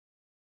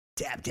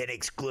Tapped in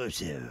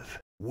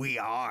exclusive. We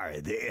are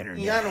the internet.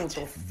 Yeah, I know what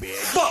the bitch.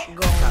 fuck going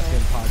Tapped on.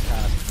 In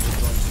podcast. We're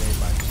joined today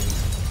by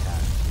Jason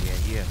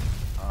Cash. Yeah.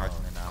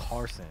 Carson and I.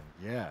 Carson,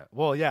 yeah.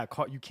 Well, yeah,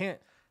 you can't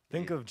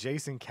think Yeah. of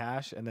Jason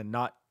Cash and then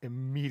not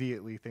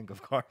immediately think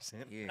of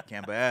Carson. Yeah,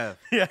 Campbell Ave.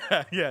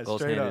 yeah,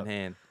 Goes straight hand up. in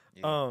hand.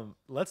 Yeah.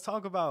 Let's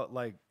talk about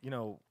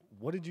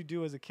what did you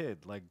do as a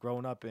kid? Like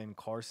growing up in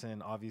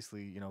Carson,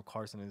 obviously,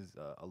 Carson is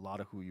a lot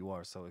of who you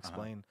are. So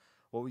explain,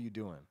 what were you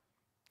doing?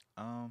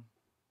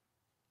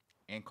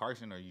 In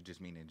Carson, or you just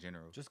mean in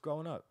general? Just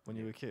growing up when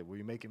you were a kid. Were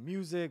you making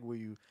music? Were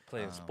you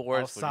Playing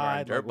sports, was outside?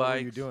 riding dirt Like, what were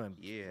bikes. you doing?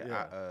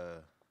 Yeah,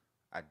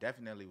 I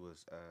definitely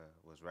was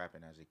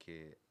rapping as a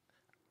kid.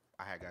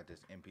 I had got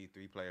this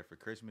MP3 player for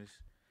Christmas.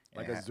 and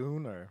Like it a had-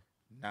 Zune or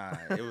Nah,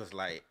 it was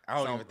like I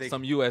don't even think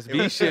Some it USB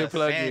was shit a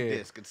plug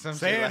SanDisk in. or some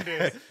shit like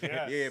that. SanDisk,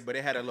 yes. Yeah, but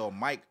it had a little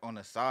mic on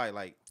the side,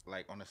 like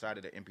on the side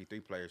of the MP3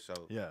 player. So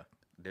yeah.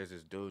 there's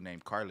this dude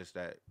named Carlos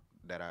that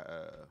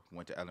I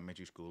went to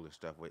elementary school and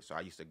stuff with. So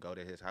I used to go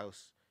to his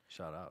house.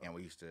 Shout out. And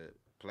we used to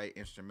play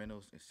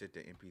instrumentals and sit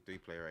the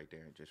MP3 player right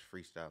there and just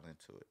freestyle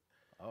into it.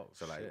 Oh,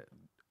 So like shit.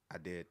 I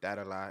did that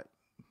a lot,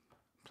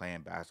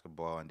 playing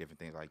basketball and different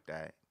things like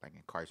that. Like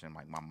in Carson,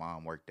 like my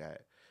mom worked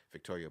at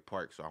Victoria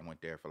Park, so I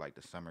went there for like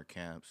the summer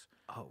camps.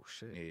 Oh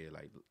shit. Yeah,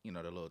 like the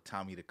little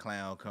Tommy the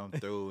Clown come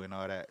through and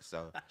all that.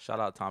 So Shout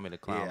out Tommy the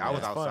Clown. yeah, I was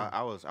That's outside.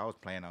 fun. I was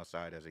playing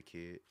outside as a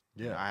kid.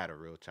 Yeah. I had a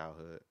real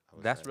childhood. I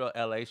was That's like,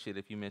 real LA shit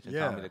if you mention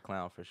Yeah. Tommy the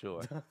Clown for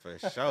sure. for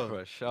sure.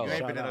 For sure. You ain't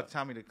Shout been to no out.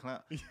 Tommy the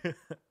Clown.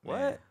 What?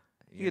 Man,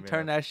 You ain't could been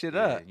turn no- that shit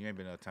yeah, up. You ain't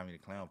been to no Tommy the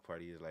Clown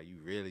party. It's like you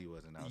really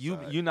wasn't outside.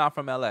 You not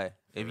from LA.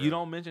 If you real.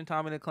 don't mention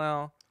Tommy the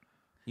Clown,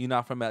 you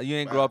not from LA. You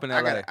ain't But grow up in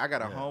LA. I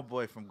got a Yeah.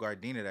 homeboy from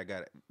Gardena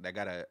that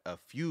got a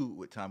feud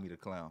with Tommy the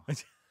Clown,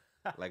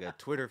 like a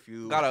Twitter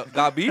feud.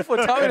 got beef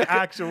with Tommy An the Clown.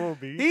 actual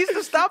beat. He used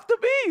to stop the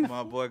beef.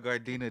 My boy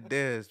Gardena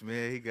Dez,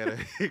 man,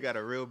 he got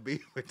a real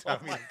beef with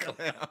Tommy the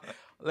Clown.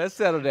 Let's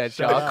settle that,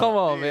 Shout y'all. out. Come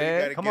on, Yeah, you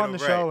man. gotta Come get on the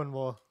him show right. and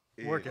we'll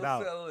Yeah. work it Let's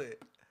out. settle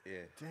it.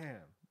 Yeah, Damn.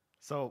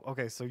 So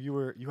okay, so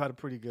you had a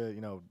pretty good,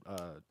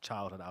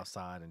 childhood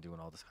outside and doing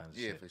all this kind of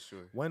yeah, shit. for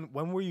sure. When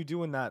were you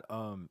doing that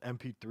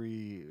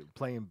MP3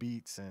 playing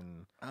beats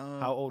and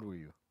how old were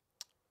you?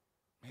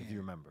 If you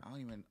Man, remember. I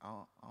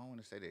don't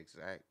want to say the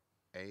exact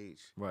age,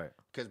 Right.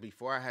 because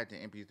before I had the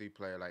MP3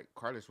 player, like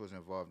Carlos was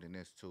involved in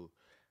this too.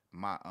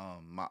 My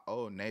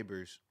old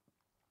neighbors,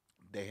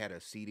 they had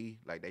a CD,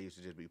 like they used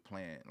to just be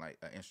playing like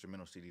an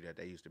instrumental CD that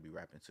they used to be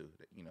rapping to.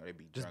 They'd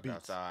be Just drunk beats.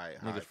 outside,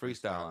 Niggas high,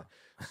 freestyling.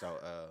 So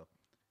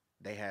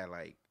they had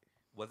like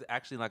Was it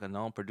actually like a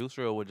known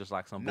producer or was it just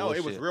like some no,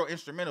 bullshit? it was real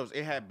instrumentals.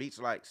 It had beats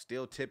like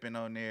Still Tipping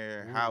on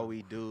there, How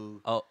We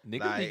Do. Oh, niggas be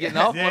Like, getting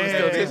off on the Yeah.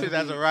 still this tipping. is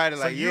as a writer,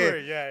 like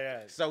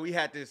yeah. So we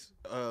had this.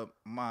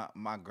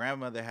 My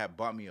grandmother had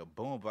bought me a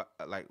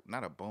like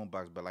not a boom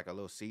box, but like a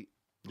little seat,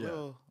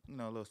 Yeah.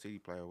 little CD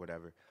player or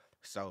whatever.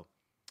 So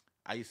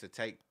I used to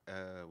take.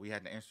 We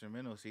had the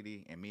instrumental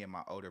CD, and me and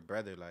my older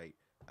brother, like,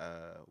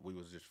 we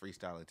was just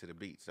freestyling to the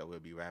beat. So we'll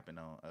be rapping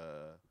on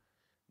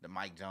the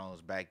Mike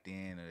Jones back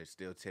then, or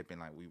Still Tipping.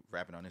 Like we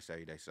rapping on this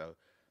every day. So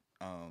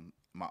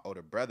my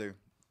older brother.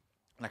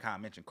 Like how I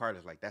mentioned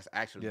Carlos, like that's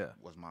actually Yeah.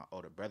 was my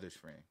older brother's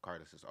friend.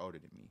 Carlos is older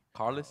than me.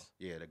 Carlos?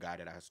 Yeah, the guy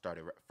that I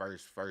started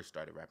first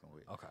started rapping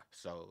with. Okay.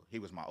 So he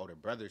was my older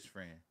brother's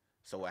friend.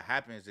 So what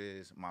happens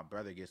is my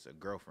brother gets a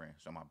girlfriend.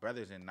 So my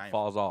brother's in ninth.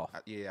 Falls off.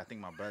 I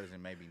think my brother's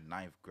in maybe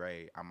ninth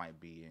grade. I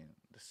might be in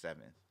the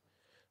seventh.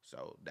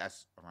 So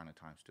that's around the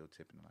time Still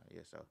Tipping.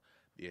 Like,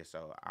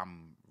 so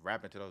I'm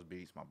rapping to those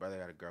beats. My brother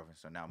got a girlfriend.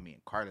 So now me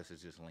and Carlos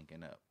is just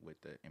linking up with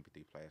the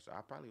MP3 player. So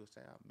I probably would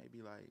say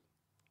maybe like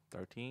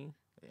 13?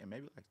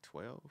 maybe like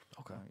 12.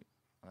 Okay. Like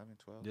 11,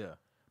 12. Yeah.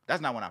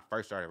 That's not when I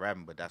first started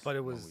rapping, but that's But it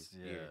when was-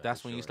 we- yeah.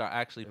 That's for when you sure. start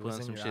actually It was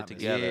putting in some your shit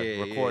atmosphere.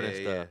 together, recording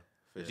stuff.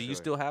 for Do you sure.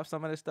 still have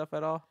some of this stuff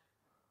at all?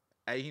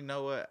 Hey, you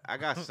know what? I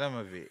got some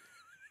of it.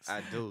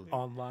 I do.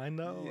 Online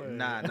though? or-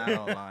 Nah, not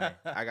online.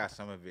 I got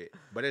some of it,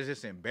 but it's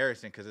just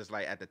embarrassing because it's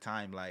like at the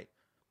time, like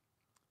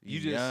you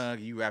You just- young,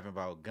 you rapping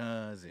about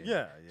guns and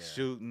Yeah.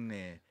 shooting,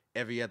 and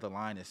every other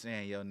line is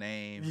saying your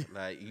name,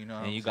 like you know. What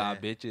And I'm you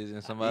got saying? bitches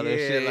and some other Yeah,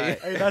 shit. like-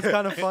 Hey, that's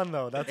kind of fun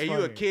though. That's and funny.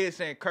 you a kid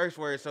saying curse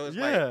words, so it's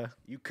Yeah. like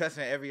you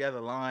cussing every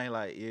other line.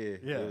 Like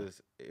Yeah.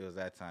 it was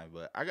that time.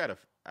 But I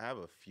have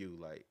a few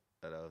like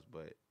of those,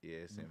 but yeah,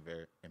 it's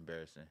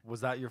embarrassing. Was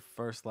that your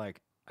first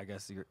I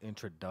guess your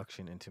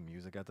introduction into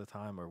music at the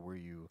time, or were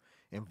you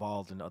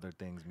involved in other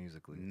things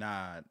musically?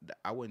 Nah,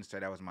 I wouldn't say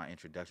that was my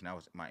introduction. That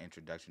was my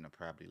introduction to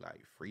probably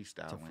like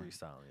freestyling. To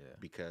freestyle, yeah.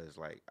 Because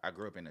like I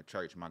grew up in the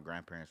church. My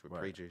grandparents were Right.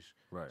 preachers.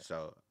 Right.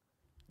 So,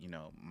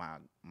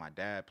 my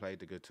dad played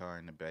the guitar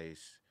and the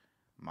bass.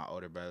 My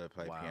older brother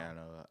played Wow.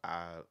 piano.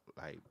 I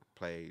like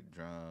played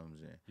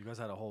drums and You guys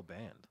had a whole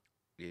band.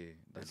 yeah.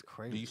 That's Do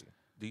crazy.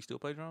 you still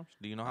play drums?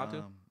 Do you know how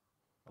to?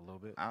 A little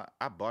bit.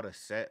 I bought a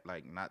set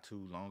like not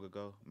too long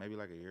ago, maybe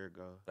like a year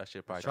ago. That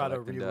shit probably Try to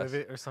collecting relive dust.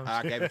 it or something.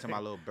 I gave it to my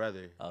little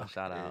brother. Oh,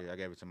 shout out. Yeah, I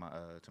gave it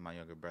to my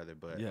younger brother.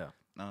 But Yeah.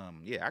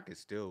 yeah, I could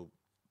still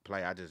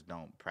play. I just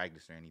don't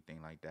practice or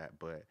anything like that.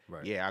 But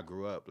Right. yeah, I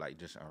grew up like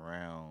just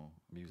around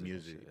Music.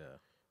 music. And shit, yeah.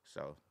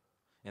 So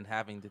And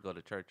having to go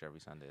to church every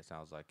Sunday, it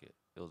sounds like it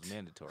was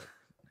mandatory.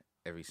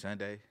 every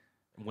Sunday,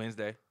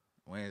 Wednesday.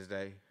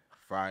 Wednesday,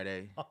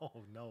 Friday, Oh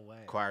no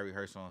way. choir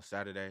rehearsal on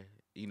Saturday.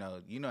 You know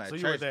at So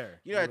church. you were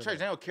there. You know, You at were church, they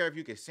there. don't care if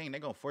you can sing. They're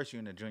going to force you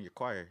in the junior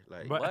choir.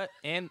 Like, But- What?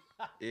 And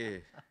yeah.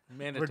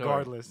 mandatory.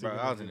 Regardless. Bro, even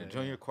I was if in you the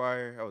didn't, junior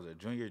choir. I was a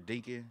junior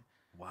deacon.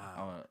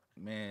 Wow.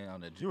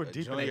 On the You were deep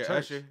in junior that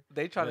church. usher.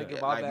 They try to Yeah.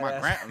 get my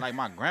Like bad ass.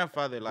 my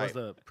grandfather, Was like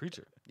the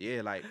preacher.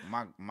 yeah, like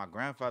my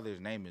grandfather's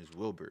name is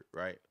Wilbert,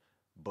 right?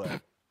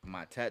 But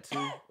my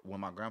tattoo, when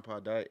my grandpa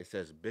died, it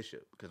says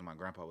Bishop because my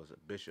grandpa was a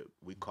bishop.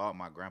 We called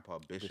my grandpa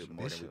Bishop more than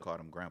we Bishop. called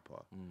him Grandpa.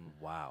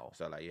 Wow.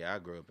 So like, yeah, I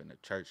grew up in the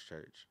church.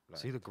 Like,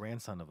 So you're the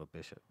grandson of a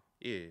bishop.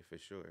 yeah, for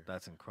sure.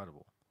 That's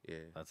incredible. Yeah.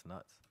 That's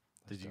nuts.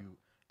 That's Did dope. you?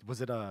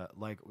 Was it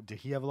like? Did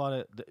he have a lot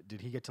of?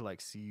 Did he get to like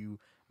see you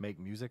make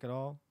music at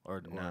all?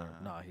 Or Nah.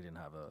 no, he didn't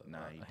have a.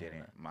 Nah, a he hand in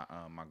didn't.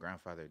 that. My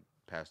grandfather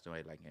passed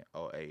away like in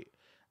 '08.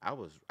 I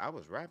was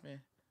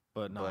rapping,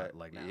 But not but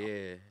like now.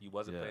 yeah, You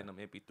wasn't Yeah. playing them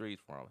MP3s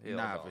for him. Hell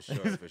nah, no. for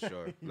sure, for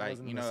sure. He Like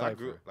wasn't you in know, the I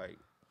grew cypher. like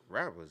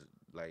rap was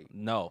like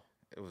No.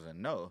 it was a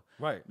no.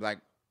 Right. Like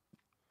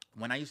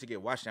when I used to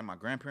get watched at my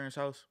grandparents'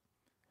 house,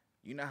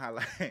 you know how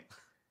like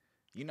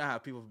you know how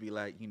people be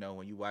like, you know,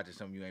 when you watching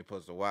something you ain't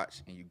supposed to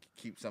watch and you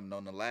keep something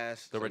on the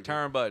last. The so you-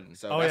 return button.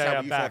 So Oh, that's yeah, how yeah,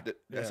 we used to have back. to.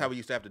 That's Yeah. how we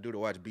used to have to do to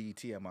watch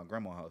BET at my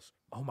grandma's house.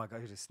 Oh my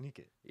God, you just sneak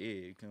it. Yeah,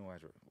 you couldn't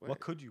watch it. What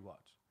could you watch?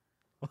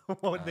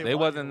 What would They want you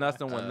wasn't to watch?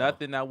 nothing with Uh,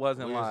 nothing that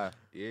wasn't We was- live.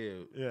 Yeah,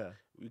 Yeah.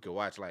 we could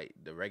watch like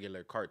the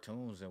regular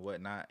cartoons and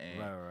whatnot, and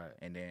Right.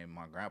 and then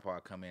my grandpa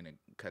come in and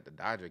cut the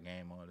Dodger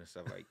game on and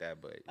stuff like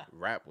that. But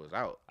rap was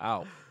out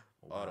Out.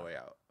 all the Wow. way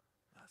out.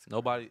 That's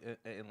Nobody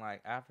in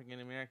like African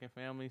American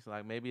families,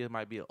 like maybe it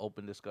might be an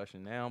open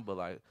discussion now, but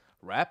like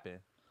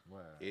rapping, Wow.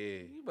 Yeah,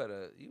 you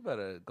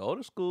better go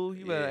to school.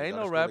 You better yeah, ain't go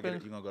no to school to get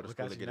rapping. a- You gonna go to Look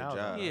school at to you get now, a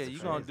though. job. Yeah, That's you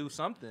gonna crazy. do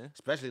something.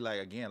 Especially like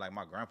again, like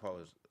my grandpa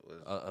was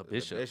A the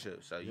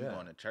bishop. So you Yeah.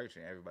 going to church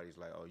and everybody's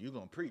like, "Oh, you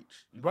gonna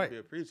preach? You Right.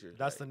 gonna be a preacher?"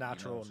 That's Like, the you know what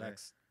natural I'm saying?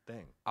 next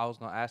thing. I was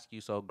gonna ask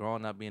you. So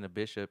growing up being a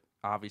bishop,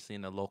 obviously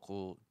in the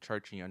local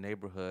church in your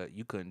neighborhood,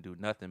 you couldn't do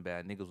nothing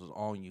bad. Niggas was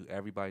on you.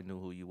 Everybody knew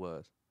who you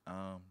was.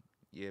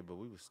 Yeah, but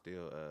we was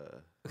still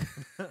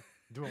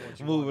Doing what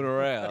you Moving want.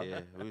 around.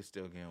 yeah, we was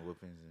still getting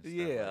whoopings and stuff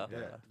Yeah, like that,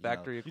 you know?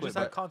 factory You just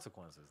equipment. had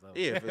consequences. Though.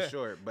 Yeah, for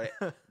sure.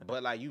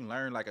 But like you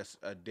learn like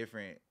a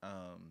different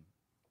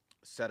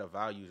set of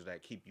values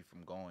that keep you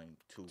from going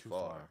too Too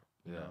far. far,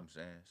 You know yeah. what I'm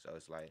saying? So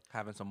it's like,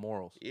 Having some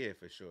morals. yeah,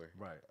 for sure.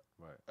 Right.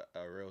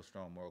 A real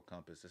strong moral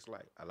compass. It's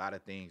like a lot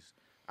of things.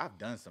 I've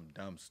done some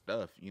dumb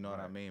stuff, you know what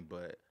I Right. mean?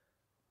 But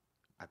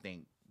I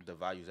think the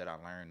values that I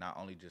learned, not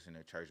only just in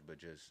the church, but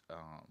just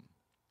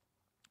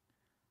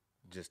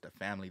the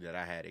family that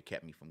I had, it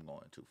kept me from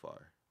going too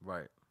far.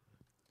 Right.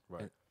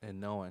 Right. And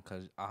knowing,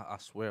 cause I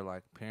swear,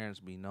 like parents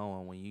be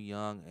knowing when you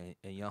young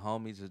and your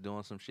homies is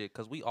doing some shit.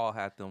 Cause we all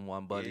had them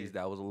one buddies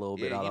Yeah. that was a little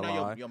bit Yeah, out you of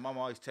know line. your mama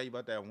always tell you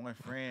about that one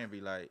friend. Be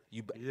like,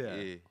 You be- Yeah.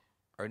 yeah,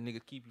 or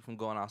niggas keep you from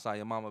going outside.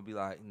 Your mama be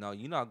like, no,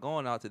 you're not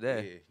going out yeah,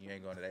 today. you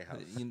ain't going to their house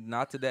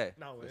Not today.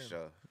 No, for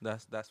sure.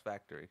 That's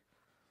factory.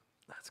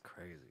 That's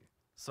crazy.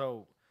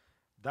 So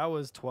that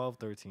was 12,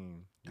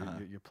 13. Uh-huh.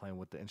 You're playing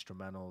with the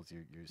instrumentals.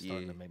 You're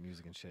starting Yeah. to make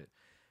music and shit.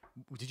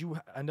 Did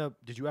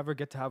you ever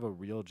get to have a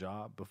real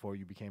job before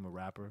you became a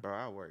rapper? Bro,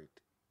 I worked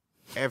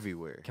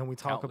everywhere. Can we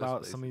talk Countless about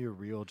places. some of your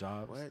real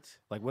jobs? What?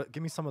 Like what?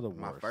 Give me some of the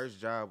My worst. first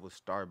job was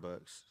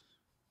Starbucks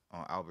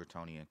on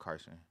Albertoni in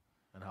Carson.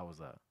 And how was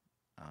that?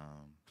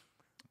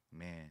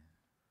 Man,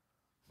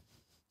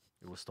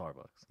 It was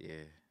Starbucks.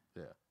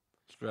 yeah.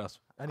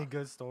 Stressful. Any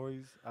good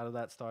stories out of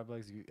that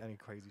Starbucks? Any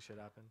crazy shit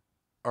happen?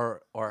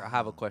 Or I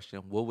have a question.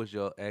 What was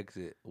your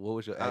exit? What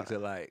was your Uh,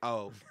 exit like?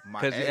 Oh,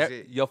 my Cause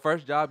exit. your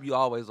first job, you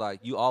always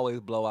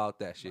blow out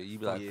that shit. You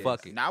be like, Yes.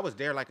 fuck it. Now I was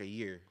there like a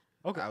year.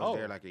 Okay. I was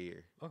there like a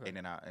year. Okay. And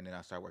then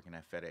I started working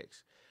at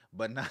FedEx.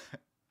 But not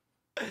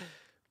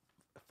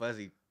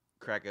Fuzzy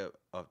crack up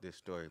off this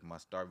story, my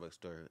Starbucks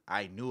story.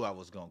 I knew I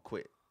was gonna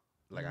quit.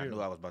 Like I knew. knew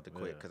I was about to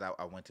quit Yeah. because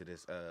I went to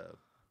this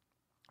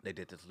they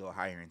did this little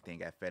hiring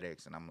thing at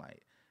FedEx and I'm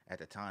like at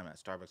the time at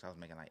Starbucks I was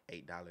making like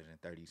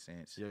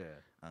 $8.30.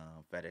 Yeah.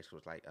 FedEx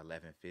was like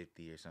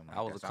 $11.50 or something.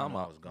 That like was that. a So I knew come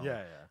I up. was going.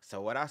 Yeah.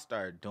 So what I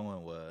started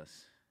doing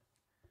was,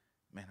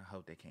 man, I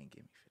hope they can't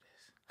get me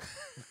for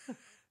this.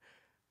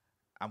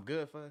 I'm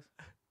good, Fuzz.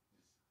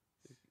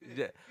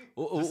 Yeah.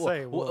 Just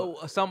say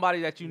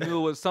Somebody that you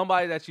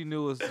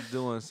knew was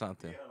doing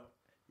something.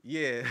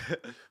 Yeah,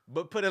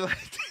 but put it like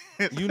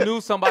this. You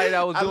knew somebody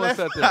that was I doing left,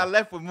 something. I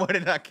left with more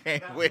than I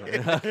came with.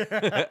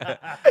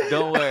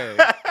 Don't worry.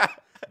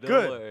 Don't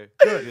Good. worry.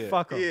 Good. Yeah.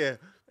 Fuck 'em. Yeah,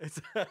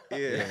 It's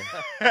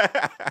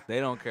yeah. They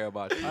don't care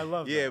about you. I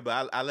love Yeah, that.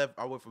 but I left.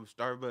 I went from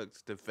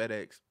Starbucks to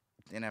FedEx.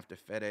 Then after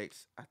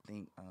FedEx, I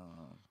think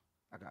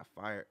I got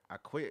fired. I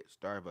quit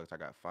Starbucks. I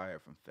got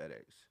fired from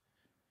FedEx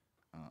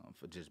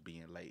for just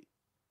being late.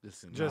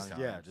 Just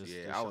yeah, just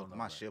I was. showing up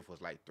My late. shift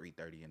was like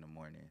 3:30 in the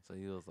morning. So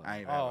you was I like,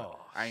 ain't have Oh,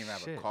 I ain't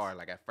have a shit. car.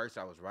 Like at first,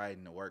 I was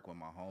riding to work with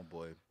my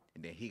homeboy,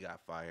 and then he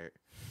got fired.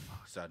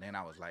 So then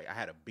I was like, I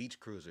had a beach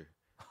cruiser.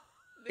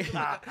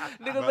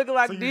 Niggas looking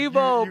like So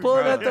Debo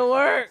pulling bro. up to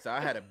work. So I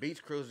had a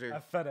beach cruiser,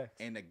 At FedEx.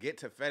 and to get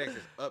to FedEx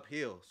is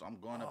uphill. So I'm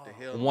going up the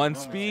hill. One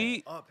boom.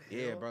 speed. Uphill.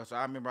 Yeah, bro. So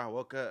I remember I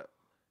woke up.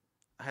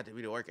 I had to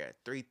be to work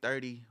at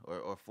 3:30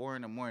 or 4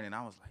 in the morning.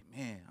 I was like,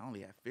 man, I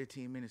only had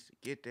 15 minutes to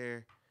get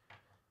there.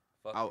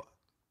 Fuck I, it.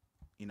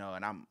 you know,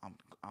 and I'm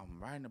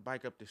riding the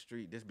bike up the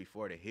street. This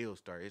before the hills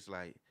start. It's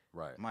like,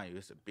 Right. mind you,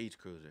 it's a beach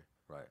cruiser.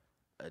 Right.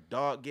 A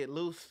dog get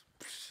loose.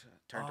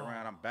 Turned Oh,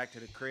 around. I'm back to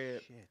the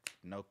crib. Shit.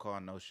 No call,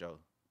 no show.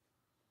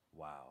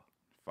 Wow.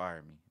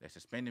 Fired me. They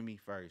suspended me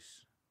first.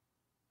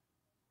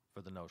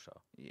 For the no-show.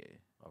 Yeah.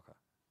 Okay.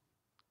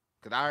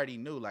 Cause I already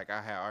knew, like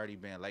I had already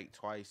been late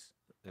twice,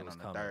 It and was on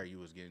the coming. third you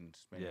was getting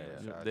suspended. Yeah,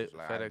 So yeah. I was The- just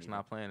like, I ain't FedEx even-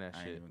 not playing that I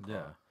ain't shit. even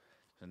Yeah. call.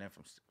 So then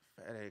from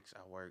FedEx,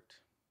 I worked.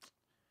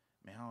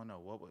 Man, I don't know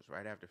what was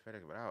right after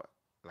FedEx, but I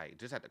like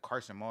just at the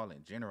Carson Mall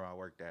in general. I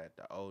worked at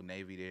the Old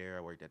Navy there.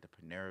 I worked at the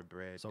Panera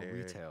Bread So there.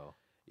 retail.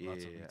 Yeah,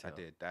 Lots of I retail.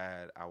 did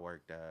that. I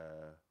worked.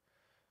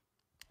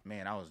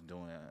 Man, I was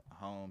doing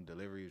home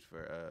deliveries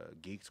for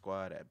Geek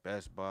Squad at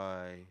Best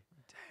Buy.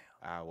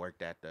 I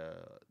worked at the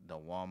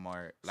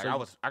Walmart. Like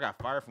So I got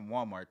fired from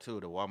Walmart too.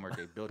 The Walmart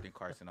they built in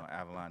Carson on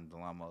Avalon and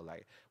Delamo.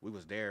 Like we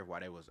was there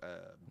while they was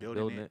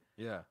building it.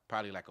 Yeah.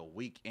 Probably like a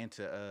week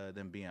into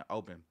them being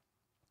open.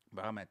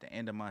 But I'm at the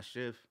end of my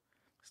shift.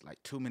 It's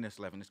like 2 minutes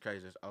left, and it's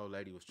crazy. This old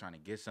lady was trying to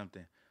get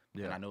something,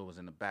 and Yeah. I knew it was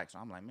in the back. So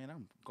I'm like, man,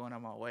 I'm going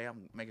out my way.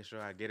 I'm making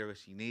sure I get her what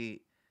she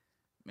need.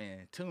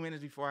 Man, 2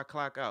 minutes before I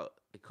clock out,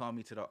 they called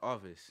me to the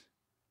office,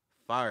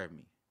 fired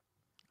me.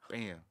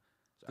 Bam.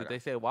 So I Did they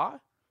say why?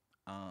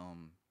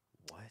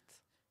 What?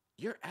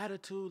 your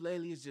attitude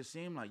lately has just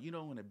seemed like you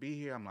don't want to be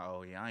here. I'm like,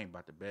 oh yeah, I ain't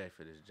about to beg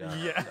for this job.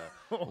 Yeah.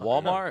 So,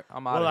 Walmart?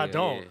 I'm out Well, of I here.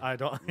 don't. Yeah. I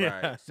don't.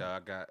 Yeah. right.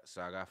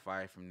 So I got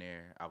fired from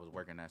there. I was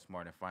working at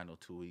Smart and Final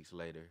 2 weeks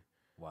later.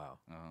 Wow.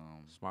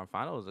 Smart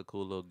Final was a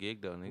cool little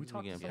gig though. We Niggas be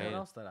talked to getting someone paid.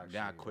 else that actually.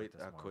 Then I worked quit.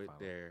 at I Smart quit Final.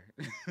 there.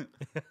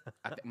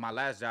 I think my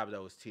last job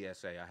though was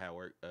TSA. I had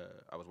worked.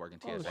 I was working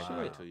Oh, TSA for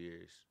like shit. 2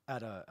 years.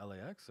 At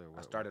LAX or I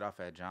where? started off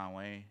at John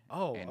Wayne.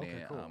 Oh, and okay,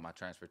 then cool. I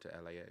transferred to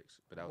LAX,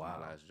 but that was Wow.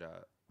 my last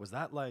job. Was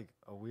that like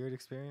a weird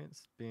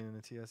experience being in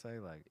the TSA?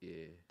 Like,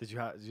 Yeah. did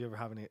you ever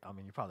have any? I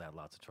mean, you probably had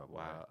lots of trouble.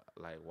 right? Wild,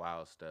 like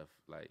wild stuff.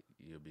 Like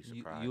you'll be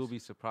surprised. You'll be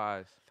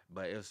surprised.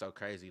 But it was so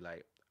crazy.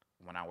 Like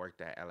when I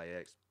worked at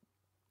LAX,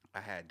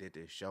 I did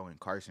this show in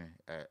Carson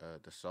at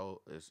the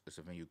Soul. It's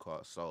a venue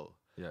called Soul.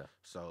 Yeah.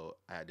 So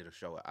I did a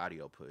show at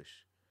Audio Push.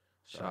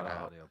 So Shout I out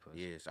had- Audio Push.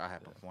 Yeah, so I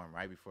had performed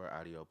right before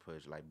Audio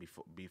Push. Like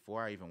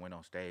before I even went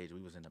on stage,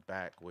 we was in the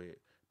back with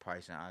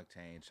Price and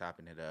Octane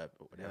chopping it up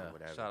or whatever, Yeah.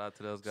 whatever. Shout out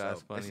to those guys.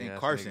 So, Funny it's in ass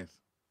Carson. niggas.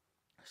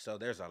 So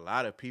there's a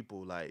lot of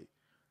people like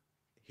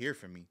here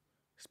for me,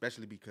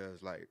 especially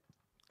because like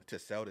to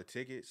sell the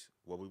tickets,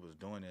 what we was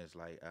doing is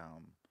like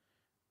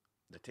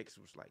the tickets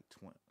was like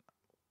 20.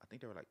 I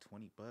think they were like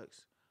 $20.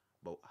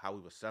 But how we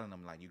was selling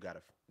them, like you got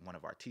one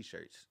of our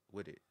T-shirts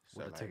with it. So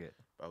With a like, ticket.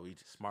 bro, we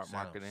just Smart sell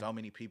 'em. marketing. So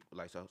many people,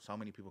 like so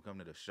many people come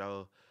to the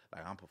show.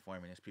 Like I'm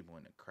performing, there's people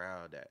in the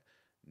crowd that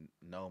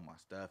know my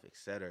stuff,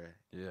 etc.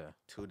 Yeah.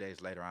 2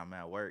 days later, I'm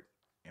at work,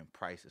 and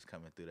Price is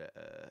coming through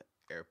the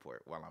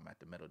airport while I'm at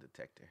the metal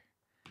detector,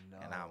 No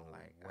and I'm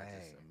like, way. I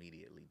just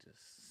immediately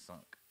just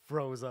sunk.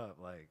 Froze up.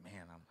 Like,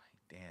 Man, I'm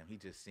like, damn, he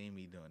just seen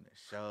me doing the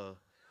show,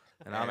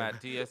 And I'm at I'm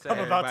TSA. about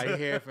Everybody to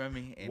hear from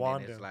me, and then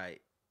wand it's him.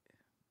 like,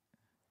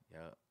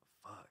 yup.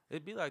 fuck.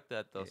 It'd be like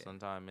that though Yeah.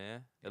 sometime,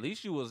 man. At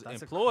least you was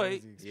That's a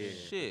employed. crazy Yeah, experience.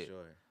 Shit. for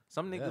sure.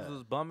 Some niggas Yeah.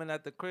 was bumming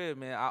at the crib,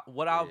 man.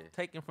 What Yeah. I've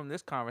taken from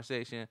this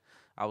conversation,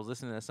 I was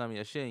listening to some of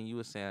your shit, and you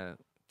was saying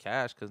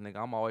cash, cause nigga,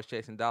 I'm always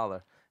chasing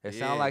dollar. It Yeah.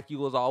 sounded like you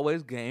was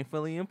always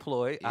gainfully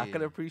employed. I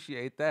could Yeah.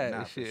 appreciate that. Nah,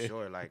 and for shit.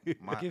 sure. Like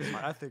It my, gives you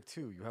my ethic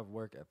too. You have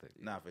work ethic.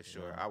 nah, for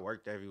sure. know? I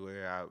worked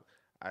everywhere.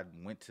 I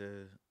went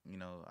to,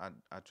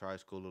 I tried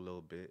school a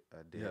little bit.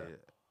 I did Yeah.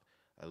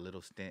 a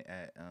little stint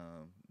at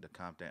the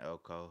Compton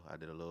Elko. I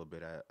did a little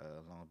bit at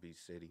Long Beach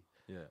City.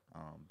 Yeah.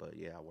 But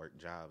yeah, I worked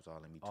jobs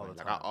all in All between.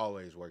 the Like I time.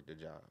 always worked a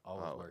job.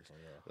 Always working.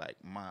 Yeah.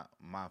 Like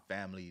my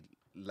family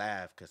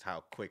laugh because how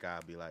quick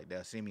I'll be like,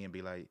 they'll see me and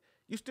be like,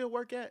 "You still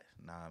work at?"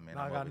 Nah, man,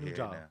 Nah, I I'm got a over new here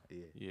job. now.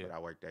 Yeah, Yeah. But I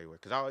worked everywhere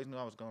because I always knew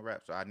I was gonna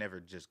rap, so I never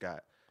just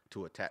got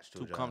too attached to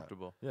Too a job.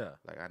 comfortable. Yeah.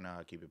 Like I know how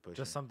to keep it pushing.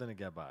 Just something to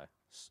get by.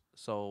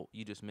 So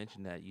you just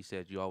mentioned that you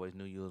said you always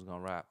knew you was gonna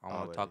rap. I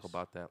want to talk Always.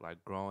 about that.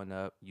 Like growing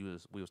up, we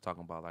was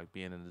talking about like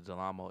being in the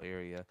Delamo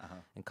area Uh-huh.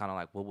 and kind of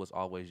like what was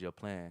always your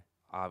plan.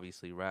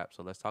 Obviously rap.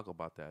 So let's talk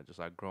about that. Just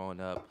like growing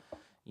up,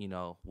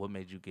 what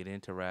made you get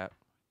into rap?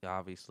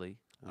 Obviously,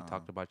 we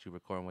talked about you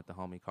recording with the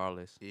homie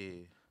Carlos.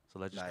 Yeah. So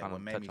let's just Like kind what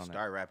of made touch me on that.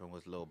 start rapping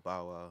was Lil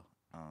Bow Wow.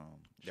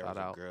 There Shout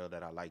was a out. girl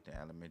that I liked in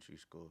elementary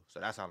school. So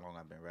that's how long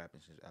I've been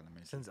rapping since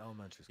elementary. Since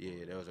elementary school.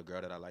 Yeah, there was a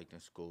girl that I liked in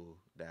school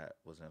that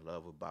was in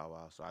love with Bow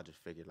Wow. So I just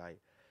figured like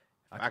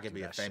if I I could could do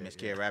be a that famous shit,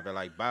 kid yeah. rapper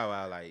like Bow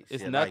Wow, like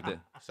It's shit like nothing.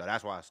 him. So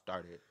that's why I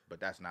started. But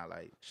that's not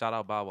like Shout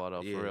out Bow Wow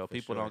though, yeah, for real.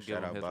 People sure. don't give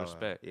Shout him out his Bow Wow.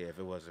 respect. Yeah, if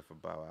it wasn't for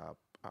Bow Wow,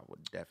 I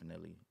would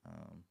definitely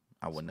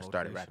I wouldn't have It's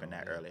started rapping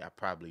that motivational, yeah. early. I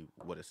probably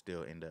would have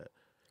still ended up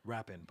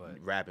rapping, but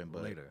rapping,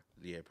 but later.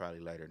 yeah, probably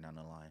later down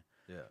the line.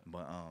 Yeah.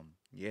 But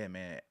yeah,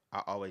 man,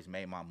 I always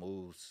made my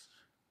moves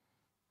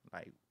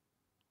like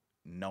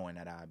knowing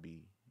that I'd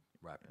be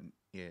Rapping.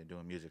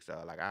 doing music.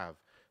 So like I've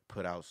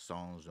put out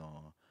songs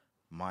on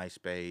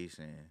MySpace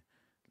and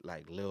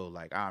like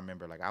I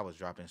remember like I was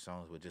dropping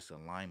songs with just a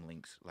lime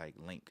links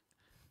link.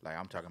 Like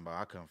I'm talking about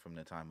I come from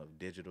the time of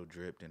digital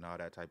dripped and all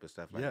that type of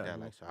stuff like Yeah. that.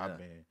 Like so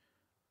Yeah.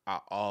 I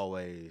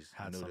always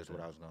Had knew this something.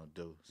 what I was gonna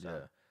do. So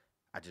Yeah.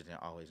 I just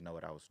didn't always know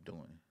what I was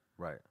doing.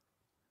 Right.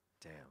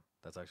 Damn.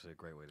 That's actually a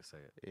great way to say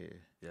it.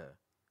 Yeah. Yeah.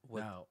 What-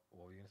 Now,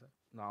 what were you gonna say?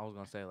 No, I was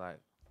gonna say like,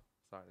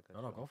 sorry to cut No,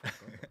 you no, off. go for it.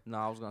 Go for it. No,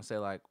 I was gonna say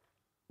like,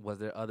 was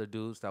there other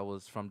dudes that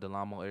was from the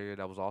Lamo area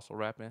that was also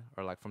rapping,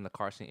 or like from the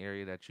Carson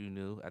area that you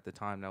knew at the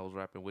time that was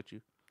rapping with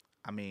you?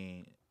 I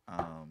mean,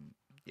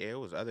 yeah, it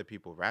was other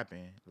people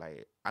rapping.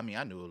 Like, I mean,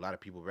 I knew a lot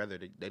of people, whether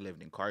they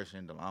lived in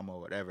Carson, Delamo,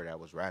 whatever, that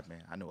was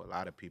rapping. I knew a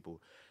lot of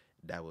people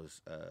that was,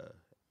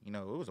 you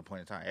know, it was a point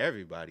in time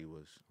everybody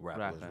was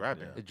Rapping.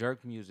 rapping. Yeah. The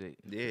jerk music.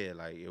 Yeah,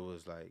 like it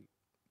was like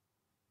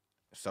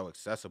so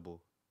accessible.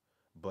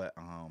 But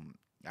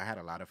I had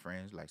a lot of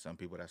friends, like some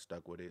people that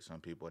stuck with it, some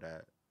people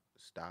that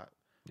stopped.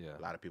 Yeah.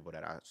 A lot of people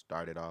that I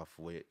started off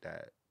with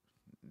that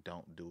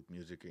don't do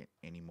music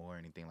anymore or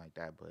anything like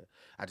that. But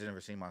I just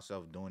never seen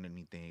myself doing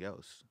anything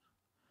else.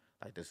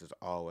 Like this is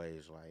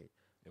always like,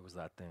 It was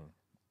that thing.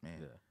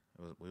 man,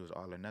 Yeah. we was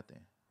all or nothing.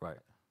 Right.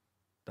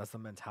 That's the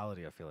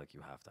mentality I feel like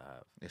you have to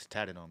have. It's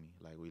tatted on me.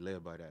 Like we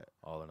live by that,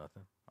 All or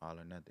nothing. all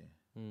or nothing.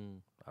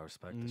 Mm. I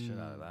respect the shit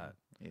out of that.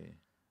 Yeah.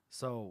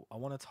 So I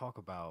want to talk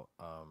about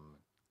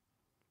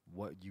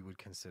what you would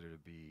consider to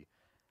be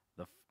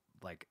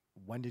like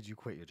when did you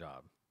quit your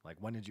job? Like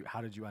how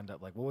did you end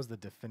up, like what was the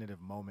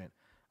definitive moment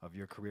of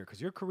your career?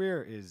 Because your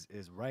career is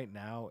right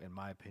now, in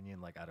my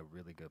opinion, like at a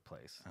really good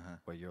place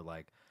where you're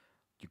like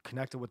you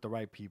connected with the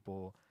right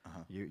people.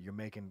 You're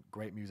making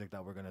great music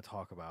that we're gonna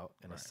talk about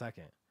in a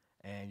second,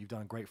 and you've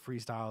done great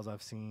freestyles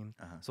I've seen.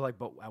 So like,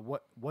 but at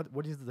what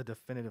is the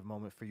definitive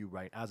moment for you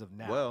right as of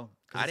now? Well,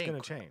 'Cause I it's didn't.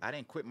 gonna change. I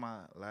didn't quit my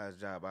last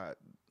job. I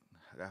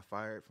got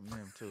fired from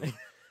them too.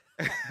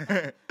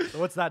 So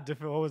what's that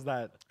different? What was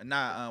that?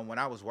 Nah, when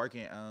I was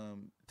working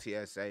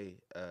TSA,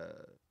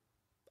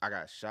 I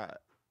got shot.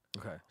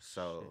 Okay.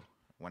 So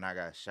when I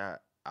got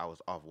shot, I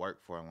was off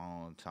work for a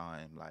long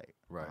time. Like,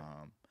 Right.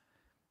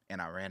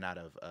 And I ran out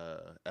of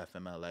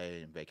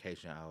FMLA and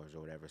vacation hours or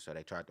whatever. So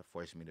they tried to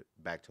force me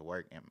back to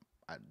work, and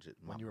my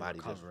When you were body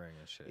just recovering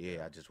and shit.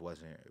 yeah, I just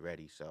wasn't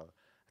ready. So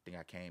I think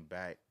I came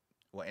back.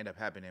 What ended up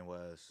happening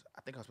was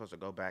I think I was supposed to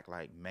go back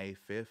like May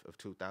 5th of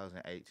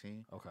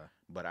 2018, Okay.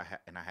 but I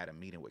had a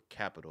meeting with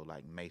Capitol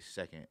like May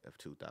 2nd of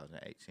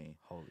 2018.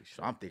 Holy shit.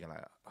 So I'm thinking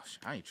like, oh, shit,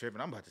 I ain't tripping.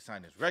 I'm about to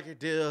sign this record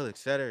deal, et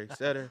cetera, et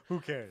cetera.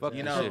 Who cares? Fuck You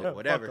Yeah. know, Shit.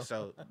 whatever. Fuck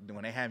 'em. So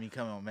when they had me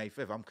coming on May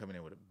 5th, I'm coming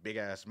in with a big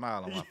ass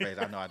smile on my face.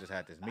 I know I just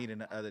had this meeting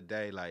the other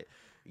day. Like,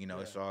 you know,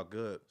 it's all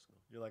good.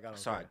 You're like, I don't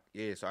So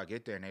care. so I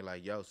get there and they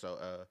like, yo,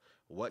 so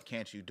what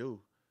can't you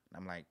do? And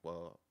I'm like,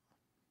 well,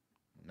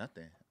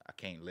 nothing. I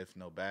can't lift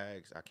no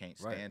bags. I can't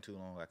Right. stand too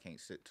long. I can't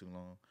sit too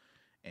long.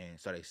 And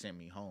so they sent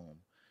me home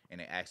and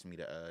they asked me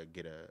to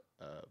get a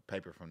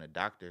paper from the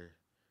doctor,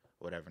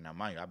 whatever. Now,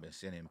 mind you, I've been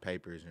sending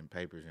papers and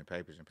papers and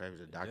papers and papers.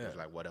 The doctor's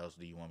Yeah. like, what else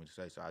do you want me to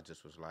say? So I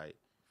just was like,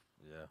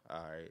 Yeah.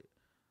 all right,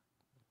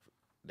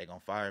 they gonna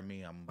fire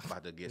me. I'm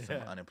about to get some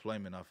Yeah.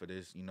 unemployment off of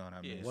this. You know what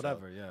I mean? So-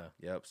 Whatever. Yeah.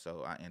 Yep.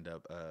 So I end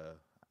up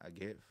I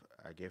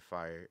get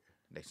fired.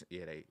 They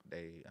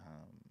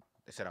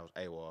said I was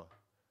AWOL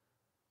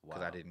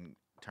because I didn't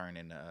turn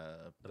in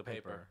The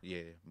paper.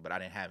 but I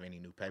didn't have any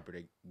new paper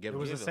to give It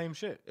was them. the same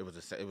shit. It was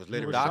it was You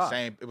literally were the shocked.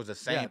 same. It was the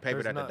same Yeah,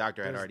 paper there's that the not-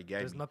 doctor had there's- already gave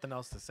There's me. nothing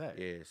else to say.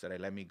 Yeah. So they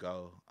let me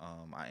go.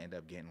 I end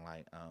up getting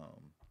like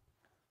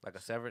Like a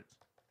severance.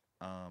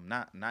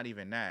 not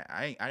even that.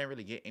 I didn't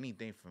really get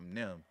anything from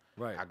them.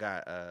 Right.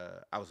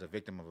 I was a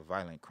victim of a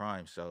violent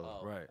crime, so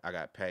Oh. Right. I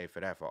got paid for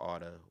that for all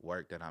the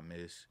work that I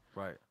missed.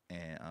 Right.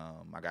 And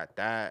I got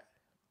that,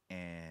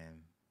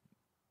 and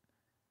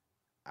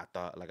I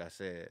thought, like I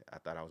said, I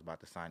thought I was about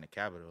to sign the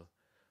Capitol,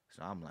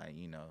 so I'm like,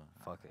 you know,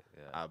 Fuck it.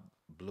 Yeah. I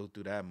blew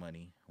through that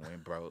money,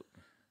 went broke,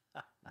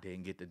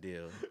 didn't get the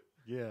deal,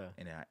 Yeah.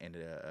 and then I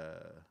ended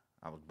up,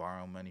 I was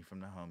borrowing money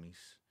from the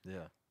homies.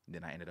 Yeah.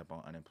 Then I ended up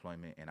on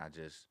unemployment, and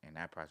in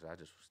that process, I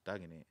just was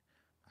stuck in it.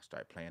 I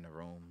started playing the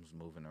rooms,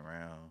 moving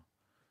around,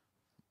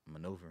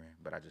 maneuvering,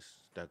 but I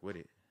just stuck with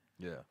it.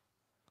 Yeah.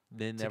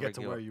 Then To never get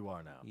to give where up. you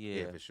are now.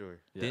 Yeah. For sure.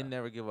 Yeah. Didn't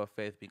never give up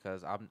faith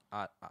because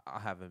I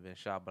haven't been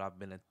shot, but I've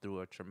been through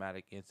a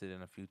traumatic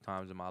incident a few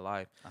times in my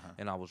life,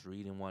 and I was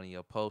reading one of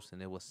your posts,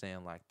 and it was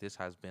saying like this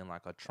has been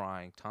like a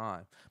trying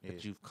time, but Yeah.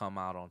 you've come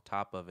out on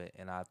top of it,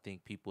 and I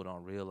think people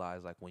don't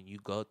realize like when you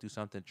go through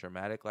something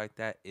traumatic like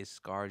that, it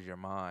scars your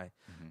mind,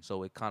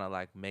 so it kind of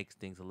like makes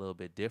things a little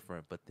bit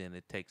different, but then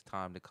it takes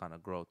time to kind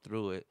of grow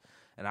through it.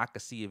 And I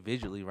can see it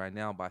visually right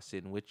now by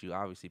sitting with you.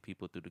 Obviously,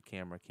 people through the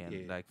camera can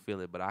Yeah. like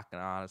feel it, but I can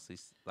honestly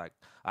like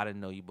I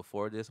didn't know you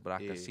before this, but I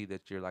Yeah. can see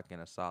that you're like in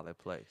a solid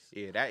place.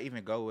 Yeah, that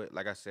even go with,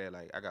 like I said,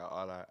 like I got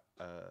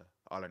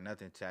All or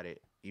Nothing tatted,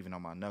 even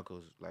on my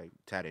knuckles, like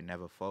tatted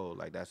never fold.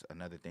 Like that's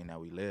another thing that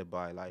we live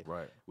by. Like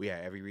Right. we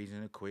had every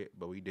reason to quit,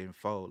 but we didn't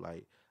fold.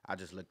 Like I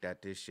just looked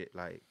at this shit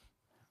like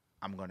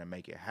I'm gonna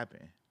make it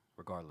happen.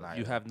 Regardless. Like,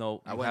 You have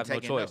no, I you wasn't have no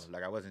taking choice. no.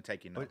 Like I wasn't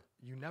taking no. But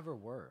you never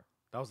were.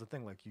 That was the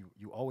thing. Like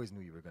you always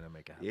knew you were gonna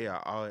make it happen. Yeah,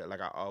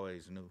 I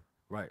always knew.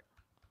 Right.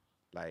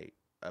 Like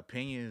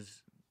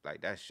opinions,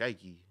 like that's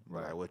shaky. But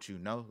Right. like what you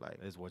know, like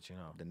Is what you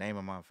know. the name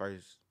of my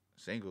first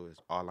single is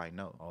All I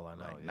Know. All I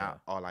Know, Like, yeah.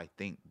 not all I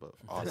think, but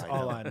all That's I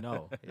all know. I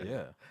know. Yeah.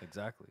 Yeah,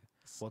 exactly.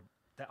 Well,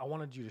 I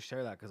wanted you to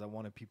share that because I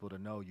wanted people to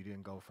know you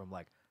didn't go from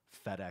like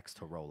FedEx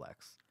to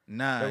Rolex.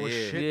 Nah, There was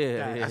yeah, shit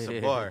Yeah, that that's a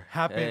bar.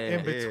 happened in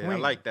Yeah, between. I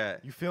like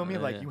that. You feel me?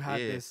 Like Yeah. you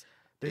had Yeah. this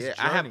Yeah,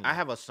 journey. I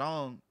have a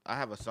song. I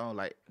have a song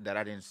like that.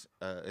 I didn't.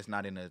 It's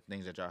not in the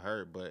things that y'all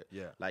heard, but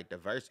Yeah. like the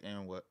verse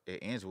and what it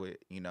ends with.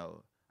 You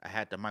know, I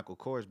had the Michael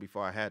Kors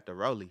before I had the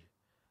Rolly.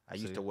 I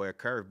used See? to wear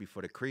Curve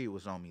before the Creed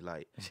was on me.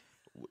 Like,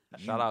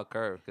 Shout out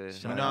Curve. 'Cause,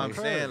 Shout You know out what I'm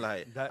Curve. saying?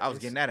 Like, That I was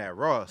is- getting that at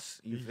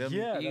Ross. You feel me?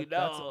 Yeah, You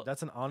that's know.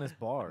 that's an honest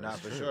bar. Nah, It's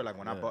for true. sure. Like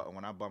when Yeah.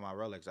 I bought my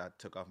Rolex, I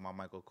took off my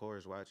Michael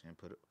Kors watch and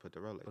put the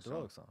Rolex. Put the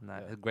on. Rolex on. Nah,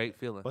 yeah. it's a great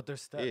feeling. But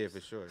there's steps. Yeah, for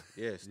sure.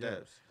 Yeah,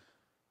 steps.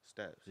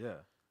 Yeah.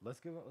 Let's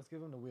give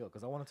him the wheel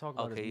because I want to talk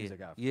about Okay, his yeah.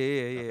 music after. Yeah.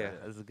 Okay.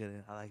 That's a good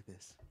one. I like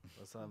this.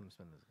 Let's have him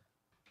spin this.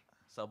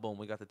 So boom,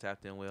 we got the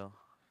tapped in wheel.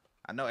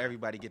 I know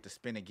everybody get to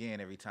spin again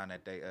every time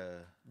that they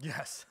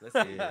Yes. Let's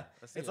see. Yeah.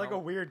 Let's see. It's like a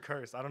I'm- weird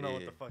curse. I don't know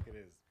what Yeah. the fuck it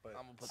is, but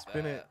I'm gonna put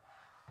spin it.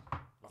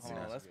 Hold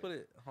on, let's put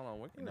it. Hold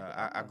on, You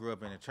know, I grew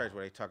up in a church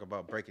where they talk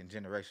about breaking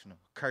generational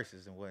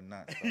curses and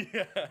whatnot. So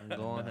Yeah.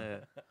 Go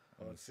ahead. let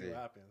me Let's see see. what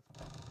happens.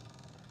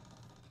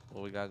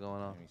 What we got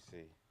going on? Let me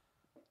see.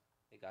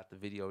 We got the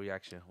video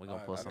reaction. We're gonna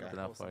Alright, pull okay. something Pull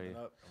up for you.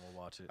 something up and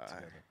we'll watch it Alright.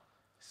 together.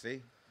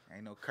 See,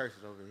 ain't no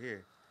curses over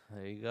here.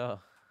 There you go.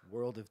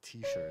 World of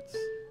T-shirts.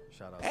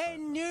 Shout out.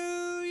 In New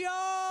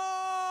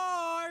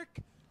York,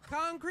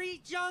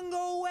 concrete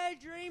jungle where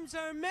dreams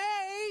are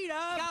made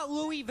of. Got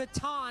Louis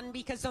Vuitton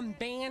because I'm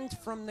banned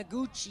from the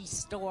Gucci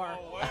store.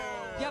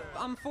 Yep,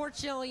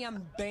 unfortunately,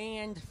 I'm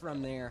banned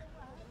from there.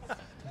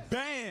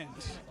 Banned.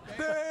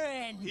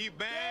 Banned. He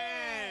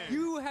banned.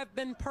 You have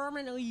been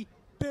permanently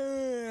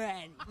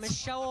banned.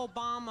 Michelle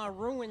Obama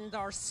ruined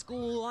our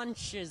school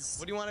lunches.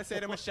 What do you want to say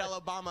to Michelle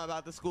Obama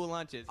about the school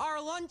lunches?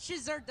 Our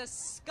lunches are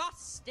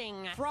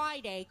disgusting.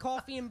 Friday,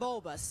 coffee and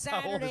boba. old is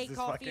Saturday, this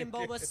coffee and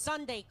fucking boba. kid?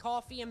 Sunday,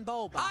 coffee and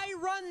boba. I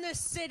run this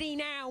city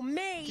now,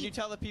 me. Can you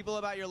tell the people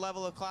about your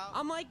level of clout?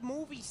 I'm like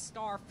movie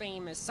star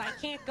famous. I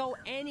can't go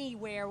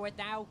anywhere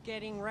without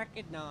getting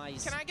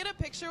recognized. Can I get a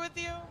picture with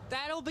you?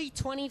 That'll be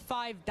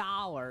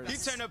 $25. He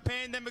turned a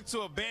pandemic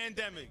to a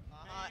bandemic.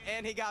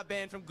 And he got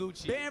banned from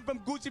Gucci. Banned from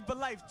Gucci for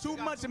life. Too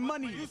much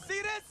money. You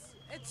see this?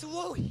 It's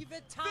Louis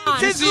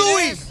Vuitton. It's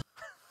Louis.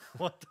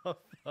 What the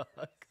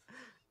fuck?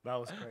 That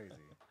was crazy.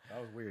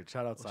 That was weird.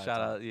 Shout out. Side Shout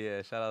Talk. out,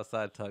 yeah. Shout out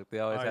Side Talk. They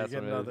always All right, have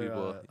you get some other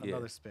another people. Yeah.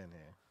 another spin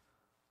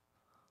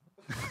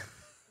here.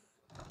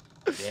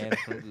 Banned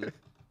from Gucci. That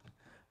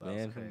was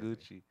Banned from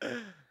crazy.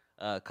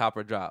 Gucci.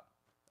 Copper drop.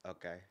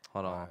 Okay.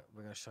 Hold All on. right,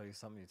 we're gonna show you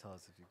something. You tell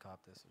us if you cop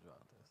this or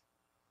drop this.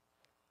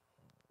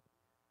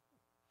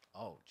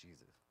 Oh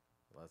Jesus,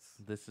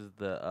 This is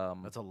the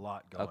that's a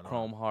lot a going on.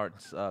 Chrome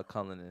Hearts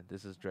Cullinan.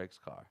 This is Drake's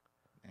car.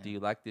 Do you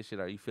like this shit?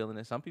 Are you feeling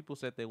it? Some people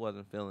said they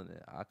wasn't feeling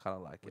it. I kind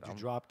of like it. Would you I'm-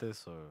 drop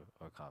this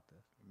or cop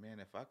this? Man,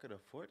 if I could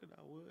afford it,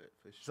 I would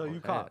for So sure. you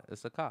Okay, cop.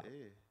 It's a cop.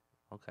 Yeah,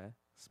 Okay.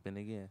 Spin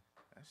again.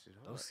 that shit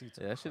hard. Those seats.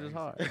 Yeah, are that shit is crazy.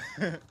 hard.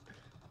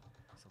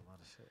 That's a lot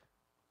of shit.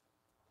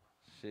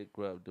 Shit,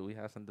 Grub. Do we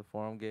have something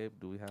for him, Gabe?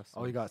 Do we have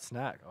some? Oh, you got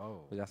snack.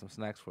 Oh, We got some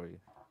snacks for you.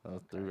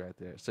 Those three right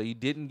there. So you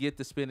didn't get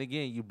to spin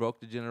again. You broke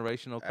the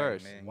generational Hey,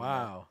 curse. man, you know,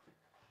 wow.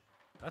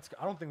 That's.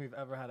 I don't think we've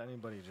ever had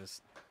anybody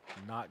just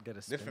not get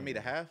a spin. This for me to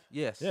again. have?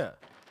 Yes. Yeah.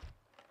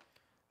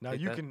 Now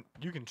Take you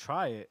that. can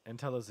try it and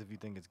tell us if you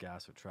think it's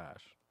gas or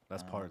trash.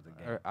 That's part of the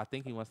game. I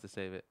think he wants to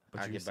save it. But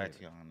I'll you get back save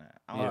to you it. on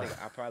that. I don't Yeah.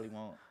 think I probably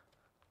won't.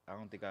 I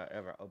don't think I'll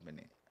ever open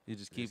it. You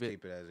just keep it.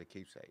 Keep it as a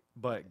keepsake.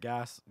 But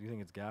gas. You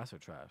think it's gas or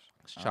trash?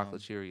 It's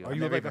chocolate Cheerio. Are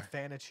you never like a even-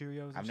 fan of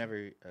Cheerios? and I've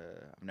shit?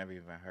 never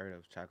even heard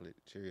of chocolate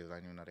Cheerios. I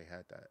didn't even know they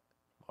had that.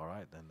 All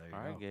right, then there you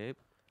All go. right, Gabe.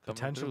 Coming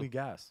Potentially through.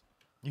 gas.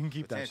 You can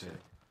keep that shit.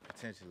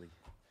 Potentially.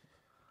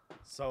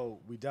 So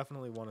we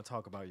definitely want to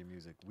talk about your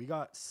music. We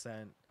got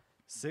sent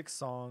 6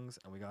 songs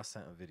and we got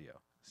sent a video.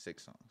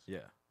 6 songs. Yeah.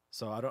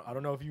 So I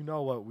don't know if you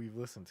know what we've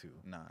listened to.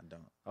 Nah, I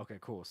don't. Okay,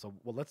 cool. So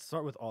let's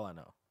start with All I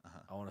Know. Uh-huh.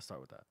 I want to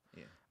start with that.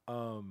 Yeah.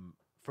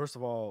 First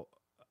of all,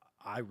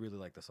 I really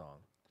like the song.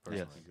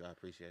 Yes. Personally. I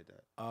appreciate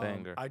that.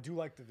 Banger. I do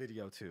like the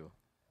video too.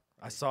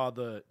 I saw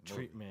the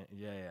treatment.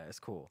 Yeah, it's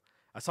cool.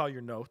 I saw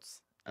your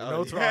notes. Your Oh,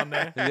 notes were yeah. on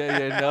there.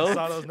 Yeah, I no.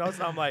 saw those notes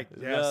and I'm like,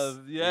 yes.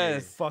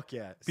 Yes. Fuck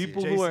yeah. See,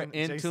 People who are Jason-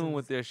 in tune Jason's-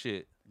 with their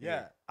shit.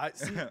 Yeah, I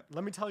see.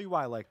 Let me tell you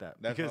why I like that.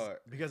 That's because hard.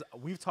 because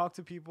we've talked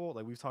to people,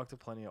 like we've talked to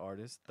plenty of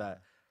artists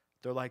that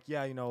they're like,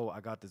 yeah, you know,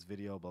 I got this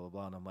video, blah blah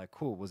blah, and I'm like,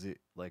 cool. Was it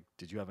like,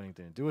 did you have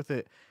anything to do with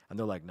it? And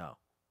they're like, no,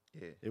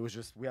 Yeah. it was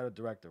just we had a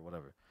director,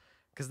 whatever,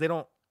 because they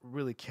don't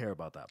really care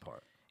about that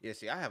part. Yeah,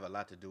 see, I have a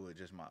lot to do with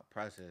just my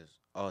process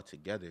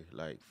altogether.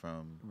 Like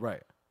from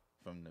Right.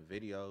 the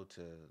video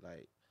to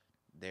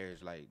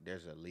there's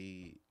a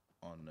lead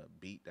on the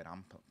beat that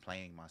I'm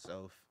playing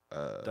myself.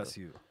 That's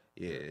you.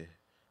 Yeah.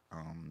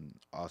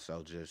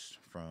 Also just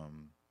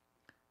from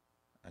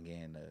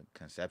again the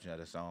conception of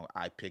the song,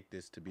 I picked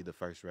this to be the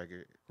first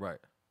record. Right.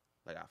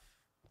 Like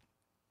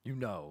You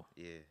know.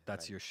 yeah,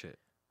 That's like, your shit.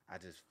 I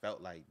just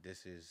felt like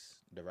this is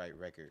the right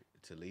record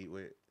to lead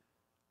with.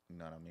 You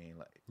know what I mean?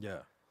 Like Yeah.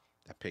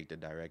 I picked the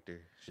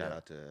director. Shout Yeah.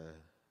 out to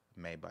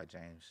Made by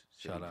James,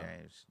 City Shout out.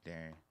 James,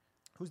 Darren.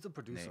 Who's the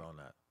producer Nick. on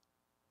that?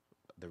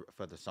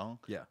 For the song,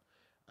 Yeah.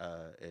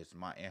 it's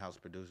my in-house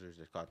producers.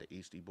 It's called the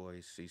Eastie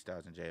Boys, C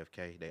Styles and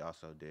JFK. They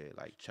also did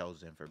like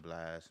Chosen for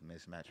Blast,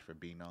 Mismatch for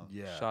Bino.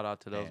 Yeah. Shout out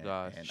to those And-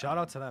 guys. and, Shout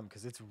out to them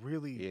because it's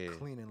really yeah.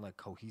 clean and like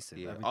cohesive.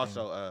 Yeah. Everything-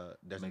 Also,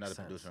 there's makes another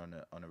sense.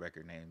 producer on the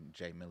record named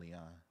Jay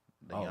Million.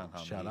 The Oh, young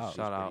homie. shout He's- out. he's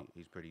Shout pretty- out.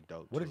 He's pretty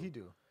dope. what too. did he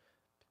do?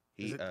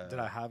 He Is it, did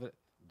I have it?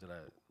 Did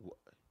I?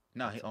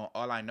 No,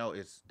 all I know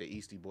is the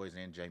Eastie Boys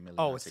and Jay Million.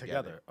 Oh, it's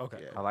together.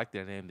 Okay. Yeah. I like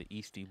their name, the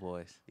Eastie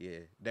Boys. Yeah,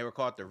 they were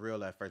called the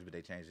Real at first, but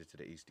they changed it to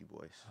the Eastie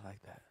Boys. I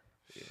like that.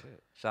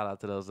 Shit. Shout out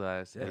to those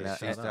guys. Yeah, And Yeah, that-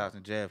 C shout out. Styles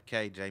and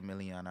JFK, Jay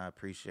Million. I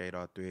appreciate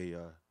all three of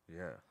y'all.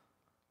 Yeah.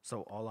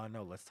 So all I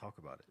know, let's talk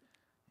about it.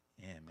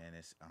 Yeah, man,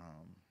 it's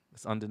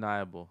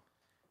undeniable.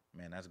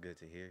 man, that's good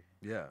to hear.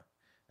 Yeah.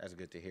 That's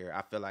good to hear.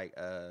 I feel like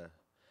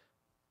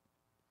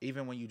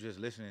even when you just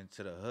listening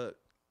to the hook,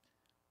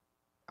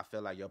 I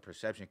feel like your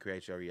perception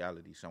creates your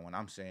reality. So when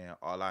I'm saying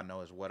all I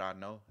know is what I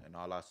know and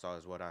all I saw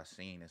is what I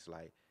seen, it's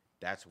like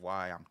that's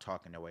why I'm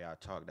talking the way I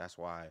talk. That's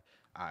why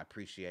I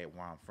appreciate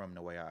where I'm from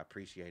the way I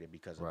appreciate it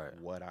because of Right.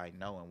 what I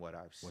know and what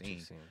I've What seen.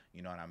 you've seen.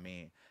 You know what I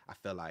mean? I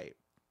feel like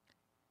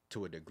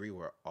to a degree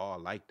we're all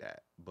like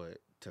that, but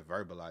to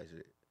verbalize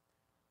it,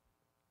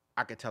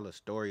 I could tell a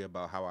story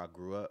about how I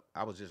grew up.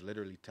 I was just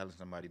literally telling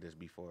somebody this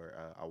before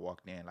I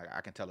walked in. Like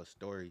I can tell a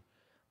story,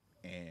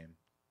 and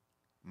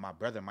my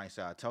brother might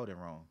say I told him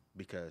wrong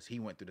because he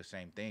went through the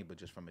same thing, but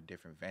just from a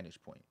different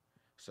vantage point.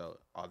 So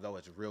although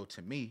it's real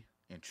to me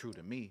and true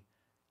to me,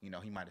 you know,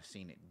 he might have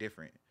seen it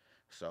different.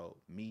 So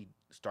me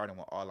starting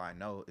with all I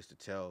know is to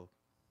tell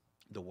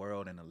the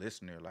world and the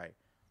listener, like,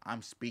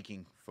 I'm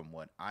speaking from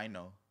what I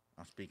know.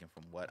 I'm speaking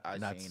from what I've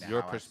And that's seen. and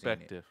Your how I seen it.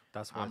 perspective.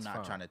 That's what I'm it's not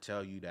from. trying to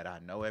tell you that I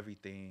know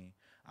everything.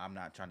 I'm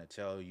not trying to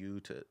tell you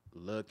to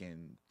look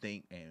and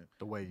think and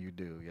the way you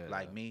do. Yeah.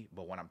 like me.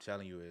 But what I'm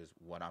telling you is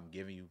what I'm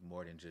giving you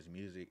more than just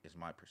music is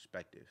my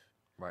perspective.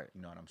 Right.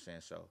 You know what I'm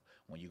saying? So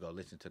when you go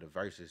listen to the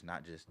verses,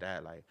 not just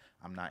that, like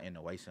I'm not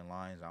into wasting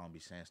lines. I don't be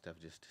saying stuff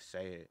just to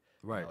say it.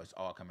 Right. You know, it's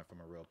all coming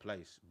from a real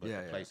place. But Yeah,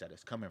 the yeah. place that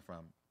it's coming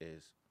from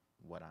is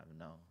what I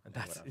know. and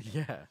That's what I've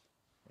seen. yeah.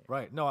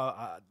 Right. No,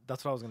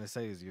 that's what I was gonna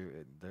say. Is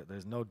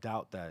there's no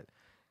doubt that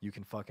you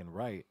can fucking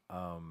write.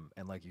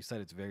 And like you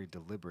said, it's very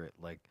deliberate.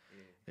 Like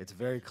it's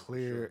very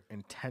clear,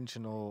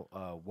 intentional.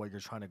 What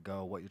you're trying to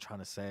go, what you're trying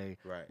to say,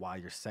 Right. why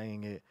you're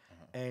saying it,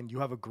 and you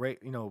have a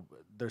great. You know,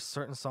 there's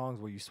certain songs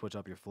where you switch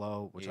up your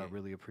flow, which I Yeah.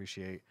 really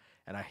appreciate.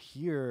 And I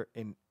hear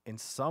in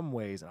some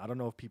ways, and I don't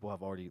know if people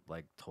have already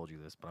like told you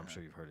this, but I'm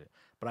sure you've heard it.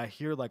 But I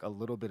hear like a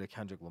little bit of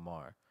Kendrick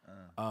Lamar.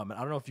 And I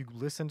don't know if you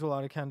listen to a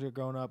lot of Kendrick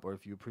growing up or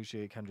if you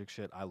appreciate Kendrick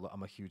shit.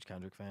 I'm a huge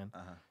Kendrick fan.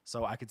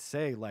 So I could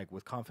say like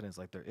with confidence,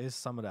 like there is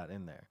some of that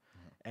in there.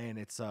 And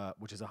it's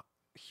which is a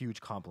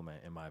huge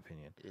compliment in my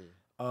opinion. Yeah.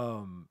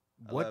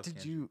 What love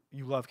did you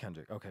love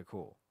Kendrick? Okay,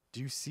 cool. Do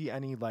you see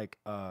any like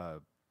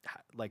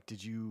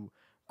did you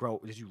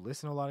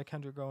listen to a lot of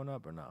Kendrick growing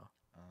up or no?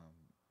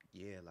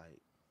 Yeah, like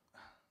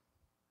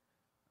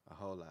a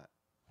whole lot.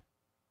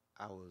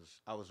 I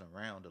was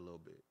around a little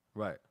bit.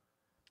 Right.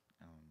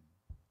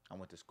 I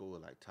went to school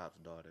with like Top's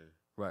daughter.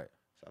 Right.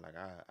 So like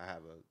I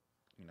have a,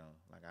 you know,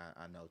 like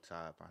I know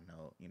Top. I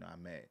know, you know,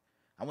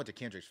 I went to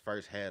Kendrick's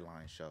first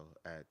headline show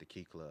at the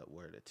Key Club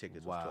where the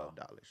tickets was Wow.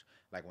 $12.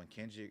 Like when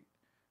Kendrick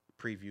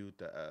previewed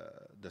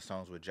the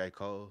songs with J.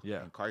 Cole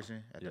Yeah. and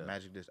Carson at Yeah. the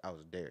Magic Disc, I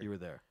was there. You were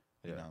there.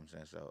 You Yeah. know what I'm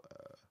saying? So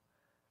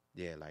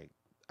yeah, like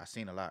I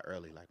seen a lot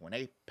early. Like when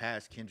they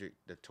passed Kendrick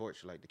the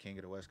torch, like the King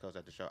of the West Coast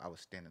at the show, I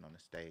was standing on the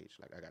stage.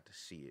 Like I got to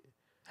see it.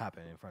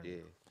 Happen in front of Yeah.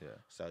 you. Yeah.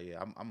 So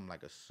yeah, I'm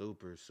like a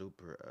super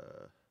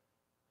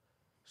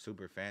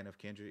fan of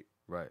Kendrick.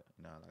 Right.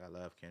 You know, like I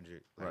love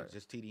Kendrick. Like Right.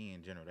 just TDE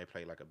in general, they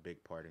play like a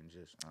big part in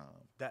just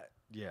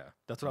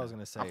That's what I was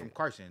gonna say. I'm from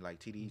Carson, like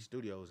TDE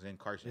Studios in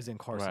Carson. Is in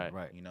Carson, Right.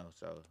 right? You know,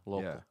 so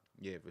Local. Yeah.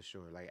 yeah, for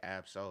sure. Like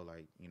Ab-Soul,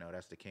 like, you know,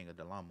 that's the king of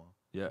Delamo.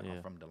 Yeah. Yeah.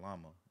 I'm from Delamo. You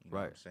know what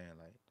Right. I'm saying?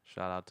 Like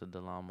Shout out to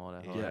Delamo,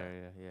 that whole Yeah.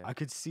 area. Yeah. I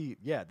could see.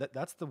 Yeah,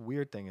 that's the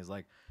weird thing is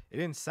like it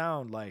didn't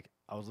sound like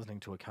I was listening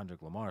to a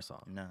Kendrick Lamar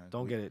song. Nah,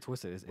 Don't we- get it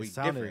twisted. we It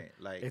sounded different.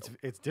 Like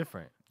it's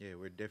different, yeah,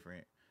 we're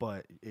different.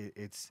 but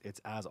it's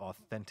as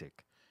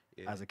authentic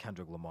Yeah. as a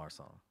Kendrick Lamar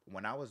song.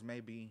 When I was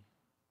maybe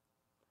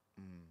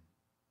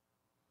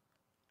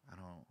I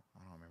don't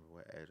remember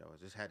what age I was.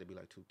 This had to be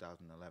like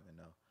 2011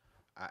 though.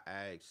 I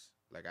asked,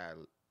 like I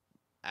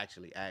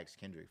actually asked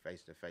Kendrick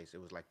face to face.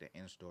 It was like the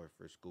in store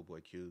for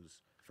Schoolboy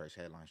Q's first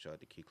headline show at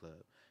the Key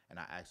Club, and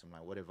I asked him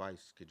like, "What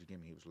advice could you give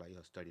me?" He was like,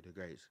 "Yo, study the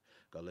greats.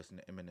 Go listen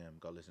to Eminem.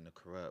 Go listen to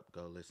Corrupt.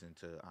 Go listen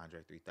to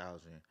Andre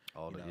 3000.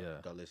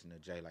 Go listen to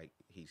Jay." Like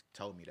he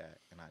told me that,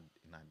 and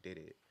I did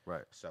it.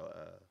 Right. So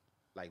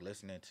like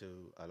listening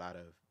to a lot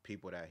of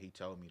people that he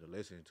told me to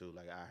listen to,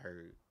 like I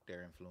heard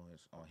their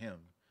influence on him.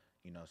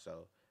 You know,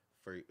 so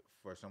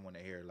for someone to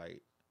hear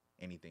like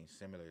anything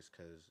similar is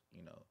because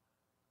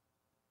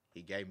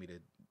he gave me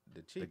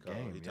the cheat code.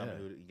 game, He told yeah.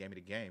 me he gave me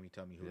the game. He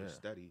told me who Yeah. to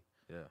study.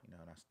 Yeah.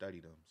 And I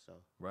studied them. So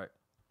Right.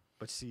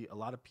 But see, a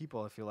lot of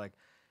people, I feel like,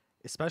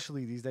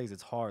 especially these days,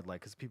 it's hard,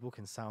 like, because people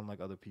can sound like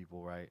other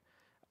people, right?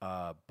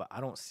 But I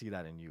don't see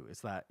that in you.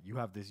 It's that you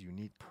have this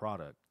unique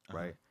product,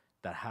 right,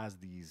 that has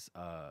these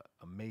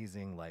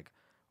amazing, like,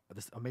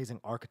 this amazing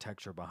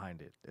architecture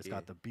behind it. It's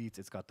got the beats,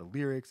 it's got the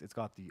lyrics, it's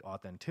got the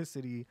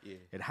authenticity. Yeah.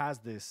 It has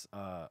this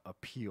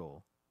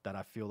appeal that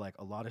I feel like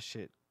a lot of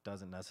shit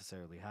doesn't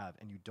necessarily have.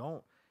 And you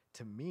don't,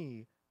 to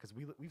me, because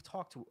we've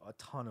talked to a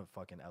ton of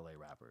fucking LA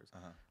rappers.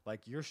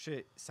 Like your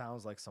shit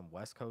sounds like some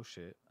West Coast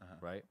shit,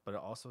 right? But it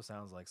also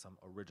sounds like some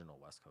original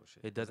West Coast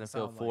shit. It doesn't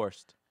feel sound like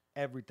forced.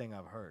 everything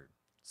I've heard.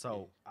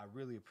 So I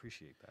really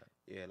appreciate that.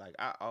 yeah, like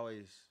I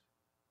always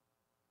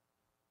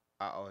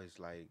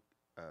like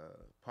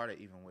part of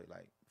even with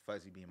like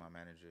Fuzzy being my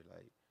manager,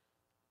 like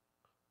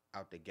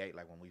out the gate,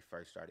 like when we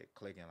first started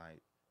clicking,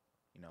 like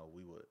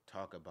we would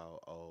talk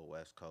about old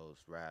West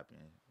Coast rap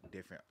and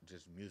different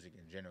just music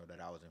in general that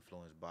I was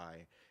influenced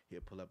by.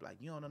 He'd pull up like,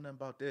 "You don't know nothing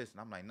about this,"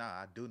 and I'm like, "Nah,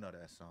 I do know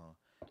that song."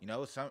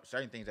 Some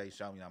certain things that he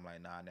showed me, I'm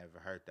like, "Nah, I never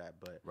heard that."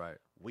 But Right.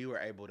 we were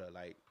able to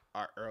like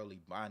our early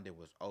bonding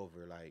was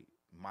over like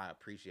my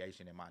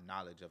appreciation and my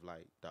knowledge of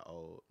like the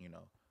old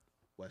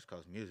West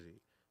Coast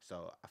music.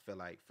 So I feel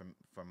like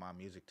for my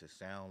music to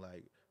sound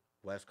like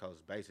West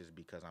Coast basis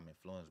because I'm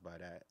influenced by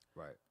that,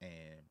 Right.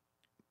 and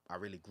I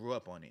really grew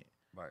up on it.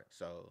 Right.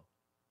 So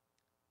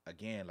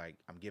again, like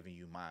I'm giving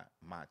you my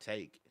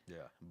take,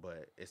 Yeah.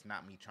 but it's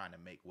not me trying to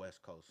make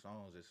West Coast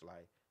songs. It's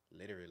like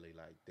literally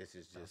like this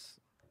is just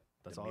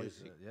That's the all.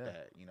 music Yeah.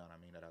 that what I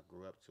mean that I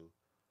grew up to.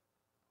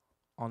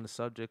 On the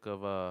subject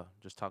of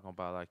just talking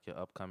about like your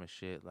upcoming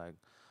shit, like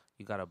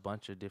you got a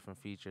bunch of different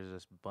features,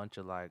 there's a bunch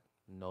of like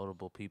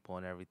notable people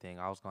and everything.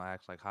 I was gonna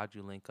ask like how'd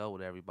you link up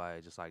with everybody,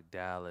 just like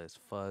Dallas,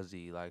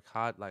 Fuzzy, like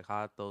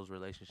how those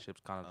relationships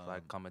kind of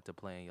like come into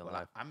play in your Well,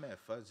 life? I met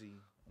Fuzzy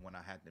when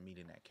I had the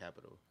meeting at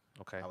Capitol.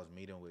 Okay. I was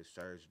meeting with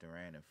Serge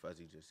Duran and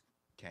Fuzzy just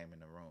came in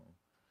the room.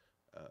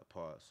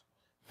 Pause.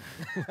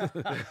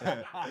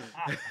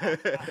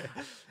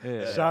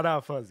 Yeah. Shout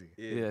out Fuzzy.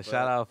 Yeah,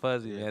 shout out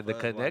Fuzzy, man, the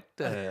Fuzz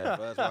connector.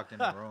 Fuzz walked in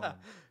the room.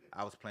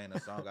 I was playing a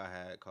song I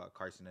had called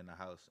Carson in the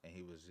House, and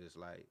he was just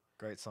like,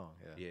 Great song.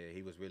 Yeah. yeah,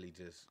 he was really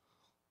just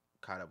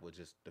caught up with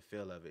just the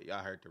feel of it.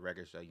 Y'all heard the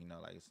record, so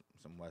like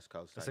some West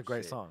Coast. It's a type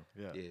great shit. song.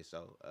 Yeah. Yeah,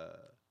 so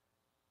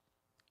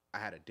I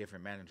had a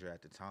different manager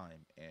at the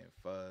time, and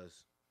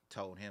Fuzz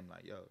told him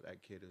like, "Yo,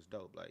 that kid is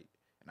dope." Like,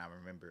 and I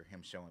remember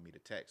him showing me the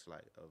text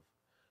like of,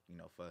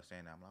 Fuzz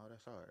saying that. I'm like, "Oh,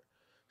 that's hard."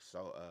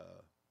 So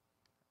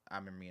I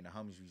remember me and the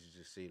homies used to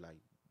just see like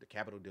the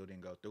Capitol deal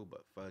didn't go through,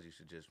 but Fuzz used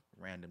to just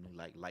randomly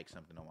like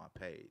something on my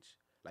page.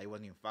 Like he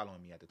wasn't even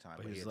following me at the time,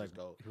 But but he he'd was just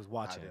like- go he was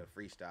watching. either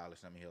freestyle or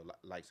something. He'll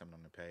like something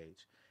on the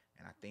page,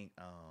 and I think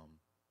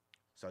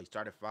so he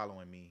started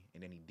following me,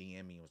 and then he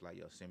DM'd me and was like,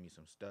 "Yo, send me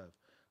some stuff."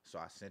 So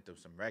I sent him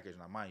some records.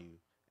 Now, mind you,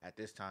 at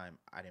this time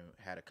I didn't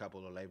had a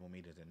couple of label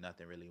meetings and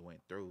nothing really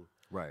went through,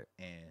 Right.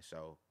 and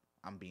so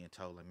I'm being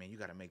told like, "Man, you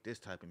got to make this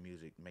type of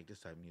music, make this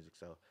type of music."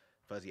 So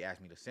Fuzzy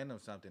asked me to send him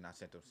something. I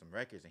sent him some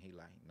records, and he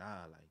like,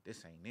 "Nah, like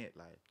this ain't it."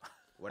 Like,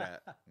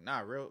 what?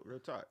 Real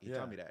talk. He Yeah.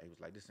 told me that. He was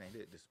like, "This ain't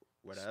it. This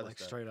what the Just, other like,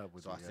 stuff." straight up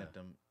with So you, I yeah. sent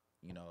him,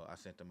 I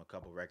sent him a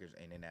couple records,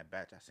 and in that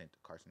batch, I sent the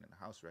Carson in the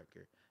House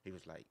record. He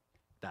was like,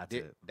 That's "Thi-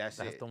 it. That's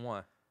That's it. the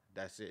one.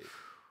 That's it."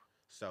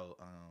 So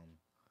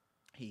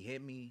he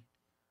hit me.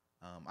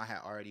 I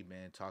had already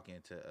been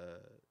talking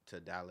to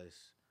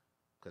Dallas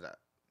because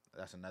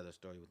that's another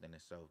story within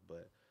itself.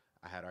 But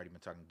I had already been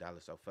talking to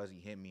Dallas. So Fuzzy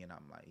hit me, and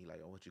I'm like, he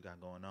like, "Oh, what you got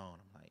going on?"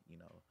 I'm like,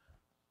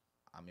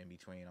 I'm in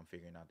between. I'm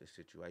figuring out this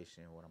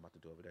situation, what I'm about to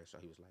do over there. So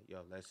he was like,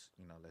 "Yo, let's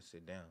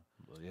sit down."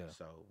 Well, yeah.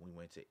 So we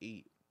went to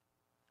eat.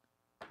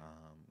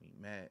 We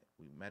met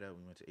up.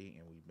 We went to eat,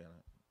 and we've been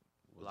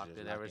was Locked just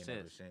in locked ever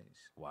in since.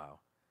 Wow.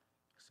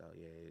 So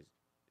yeah,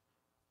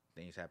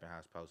 things happen how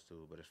it's supposed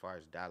to. But as far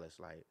as Dallas,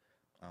 like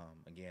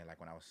again, like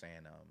when I was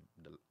saying,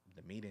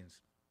 the meetings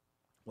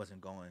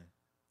wasn't going.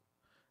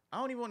 I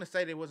don't even want to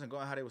say they wasn't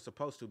going how they were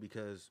supposed to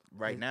because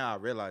right now I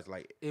realize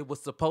like It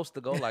was supposed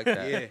to go like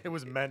that. Yeah. It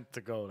was meant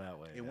to go that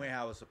way. it went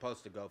how it was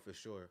supposed to go for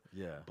sure.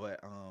 Yeah.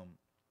 But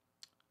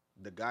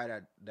the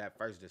guy that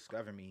first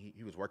discovered me,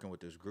 he was working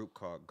with this group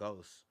called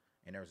Ghost,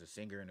 and there was a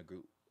singer in the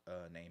group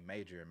named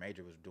Major. And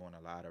Major was doing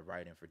a lot of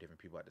writing for different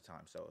people at the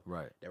time, so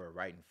Right. they were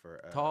writing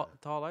for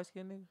Tall light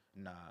skinned nigga?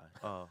 Nah,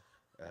 Oh.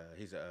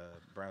 he's a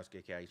brown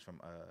skin cat. He's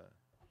from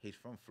He's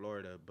from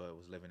Florida, but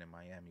was living in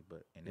Miami,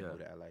 and then Yeah.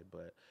 moved to LA.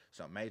 But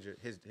so Major,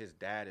 his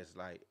dad is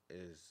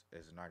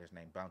an artist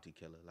named Bounty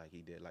Killer. Like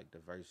he did like the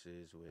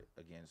verses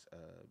against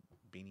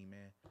Beanie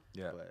Man.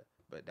 Yeah.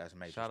 But that's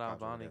Major. Shout out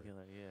Bonnie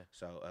Killer, yeah.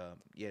 So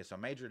so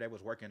Major, they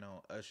was working on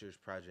Usher's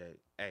project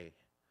A.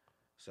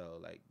 So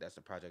like that's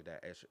the project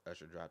that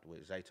Usher dropped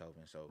with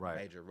Zaytoven. So Right.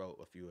 Major wrote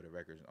a few of the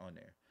records on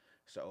there.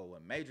 So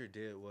what Major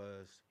did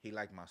was he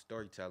liked my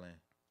storytelling,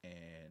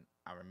 and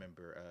I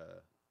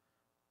remember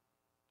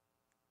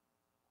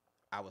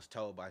I was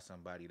told by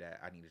somebody that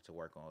I needed to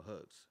work on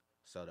hooks.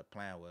 So the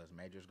plan was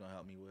Major's gonna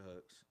help me with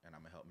hooks, and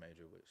I'm gonna help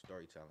Major with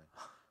storytelling.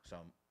 So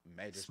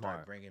Major Smart.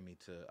 started bringing me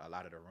to a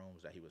lot of the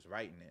rooms that he was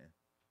writing in.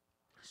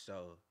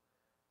 So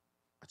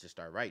I just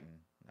started writing.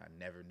 I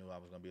never knew I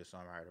was gonna be a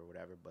songwriter or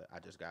whatever, but I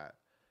just got,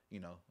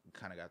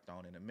 kind of got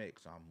thrown in the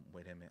mix. So I'm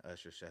with him in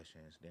Usher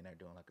sessions. Then they're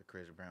doing like a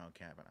Chris Brown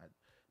camp, and I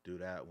do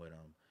that with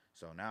him.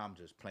 So now I'm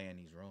just playing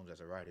these rooms as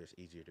a writer. It's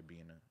easier to be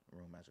in a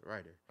room as a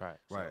writer. Right.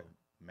 So Right.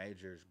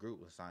 Major's group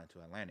was signed to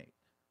Atlantic.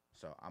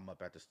 So I'm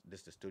up at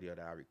the studio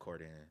that I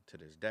record in to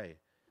this day.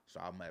 So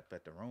I'm up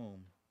at the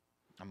room.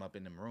 I'm up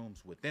in them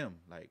rooms with them,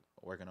 like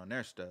working on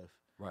their stuff.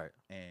 Right.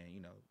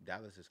 And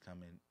Dallas is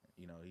coming.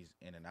 He's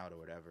in and out or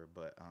whatever.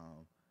 But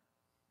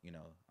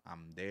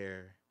I'm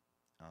there.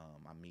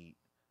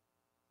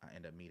 I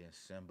end up meeting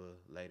Simba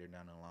later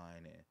down the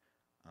line, and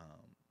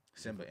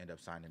Simba ended up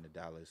signing to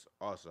Dallas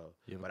also.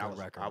 You have a But good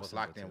record I with was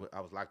Simba, locked in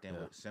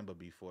too. with Yeah. Simba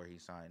before he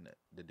signed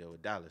the deal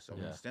with Dallas. So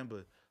Yeah. when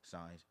Simba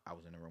signs, I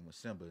was in the room with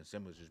Simba, and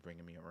Simba was just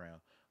bringing me around,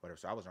 whatever.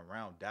 So I was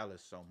around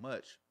Dallas so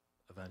much,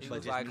 He Eventually. But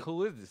was just like, me-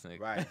 who is this nigga?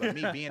 right? But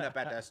me being up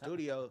at that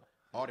studio,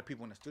 all the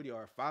people in the studio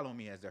are following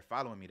me. As they're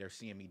following me, they're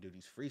seeing me do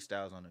these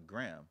freestyles on the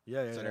gram.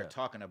 Yeah. So they're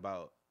talking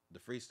about the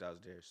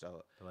freestyles there.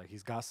 So Like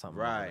he's got something.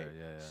 over right.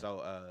 there. Yeah.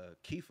 So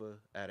Kifa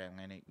at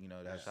Atlantic,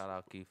 that's Shout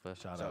out Kifa.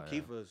 Shout so out.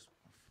 Yeah. Kifa's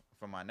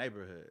from my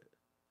neighborhood.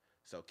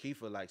 So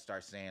Kifa like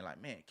starts saying like,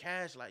 man,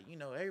 Cash, like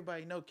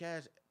everybody know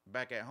Cash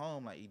back at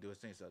home, like he do his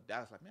thing. So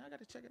Dallas like, man, I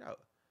gotta check it out.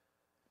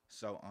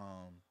 So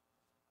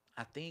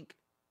I think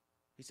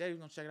he said he was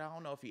gonna check it out. I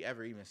don't know if he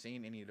ever even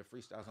seen any of the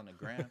freestyles on the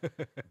gram.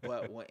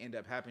 But what ended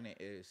up happening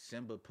is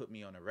Simba put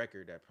me on a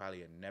record that probably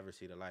would never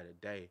see the light of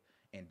day.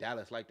 And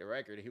Dallas liked the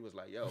record. And he was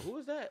like, yo, who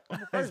is that on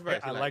the first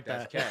verse? He I like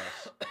That's that.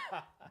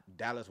 Cash.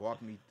 Dallas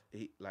walked me.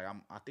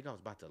 I think I was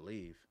about to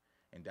leave,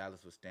 and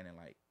Dallas was standing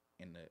like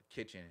in the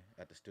kitchen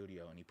at the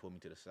studio, and he pulled me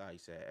to the side. He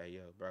said, "Hey,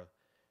 yo, bro,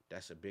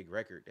 that's a big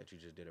record that you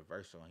just did a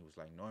verse on." He was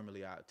like,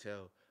 "Normally I'd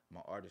tell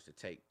my artist to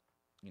take,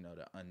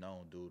 the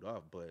unknown dude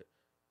off, but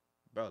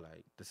bro,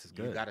 like This is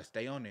you good. gotta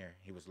stay on there."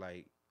 He was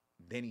like,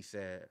 then he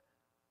said,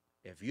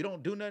 "If you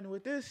don't do nothing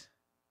with this,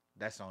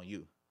 that's on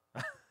you."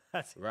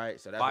 That's, Right?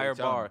 So that's Fire what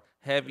he told me. bar,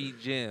 heavy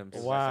gems. He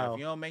was like, Wow. "So if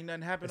you don't make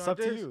nothing happen it's on up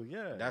this, to you.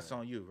 Yeah. that's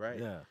on you, right?"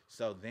 Yeah.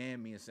 So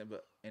then me and Simba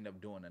end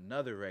up doing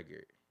another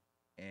record.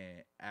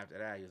 And after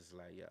that, he was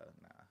like, yo,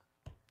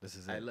 nah. This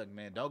is Hey, it. look,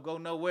 man, don't go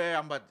nowhere.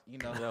 I'm about,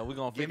 Yeah, we're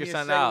gonna give figure me a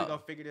something second. out. We're going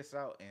to figure this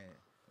out.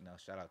 And,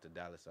 shout out to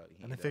Dallas. So he And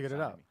they ended up figured it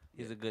signing out. me.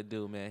 He's a good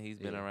dude, man. He's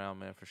been Yeah. around,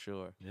 man, for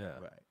sure. Yeah.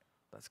 Right.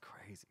 That's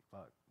crazy.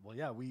 Fuck. Well,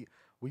 yeah, we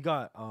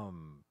got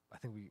I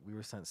think we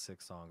were sent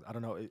 6 songs. I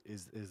don't know.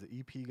 Is the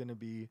EP gonna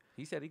be?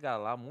 He said he got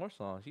a lot more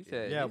songs. He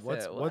said, Yeah. he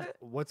said,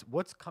 what?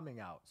 What's coming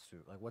out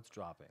soon? Like what's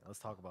dropping? Let's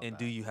talk about And that.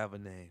 do you have a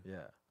name?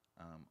 Yeah.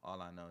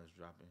 All I know is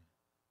dropping.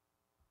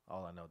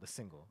 All I know, the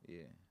single. Yeah.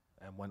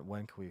 And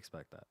when can we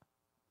expect that?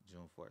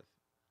 June 4th.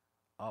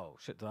 Oh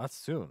shit, that's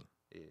soon.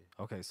 Yeah.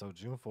 Okay, so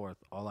June 4th.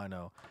 All I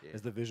know Yeah.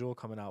 is the visual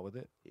coming out with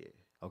it. Yeah.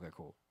 Okay,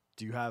 cool.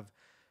 Do you have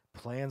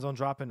plans on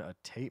dropping a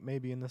tape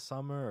maybe in the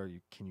summer, or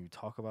can you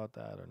talk about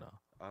that or no?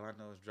 All I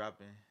know is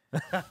dropping.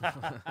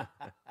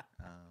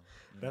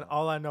 Then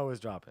all I know is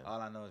dropping. all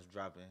I know is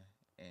dropping.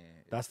 And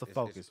That's the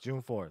focus.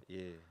 June 4th.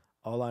 Yeah.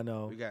 All I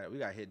know. We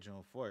got hit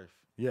June 4th.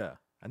 Yeah,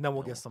 and then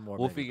we'll get some more.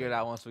 We'll maybe figure it later.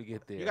 out once we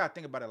get there. You gotta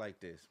think about it like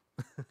this.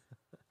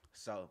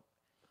 So,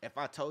 if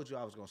I told you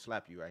I was gonna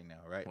slap you right now,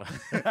 right?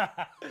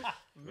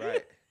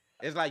 Right.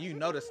 It's like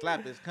the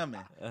slap is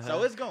coming,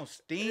 so it's gonna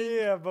sting.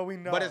 Yeah, but we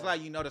know. But it's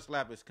like the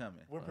slap is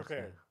coming. we're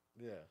prepared.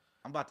 Yeah.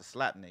 I'm about to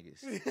slap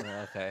niggas,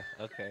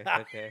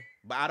 Okay.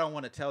 but I don't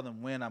want to tell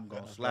them when I'm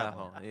gonna slap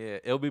them. Yeah,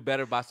 it'll be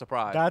better by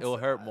surprise. That's- It'll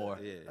hurt more.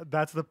 Yeah,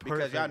 That's the perfect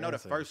because y'all know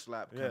answer. the first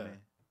slap Yeah. coming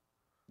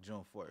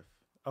June 4th,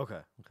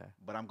 Okay.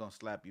 but I'm gonna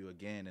slap you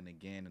again and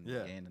again and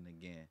Yeah. again and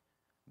again.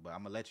 But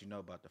I'm gonna let you know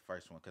about the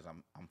first one because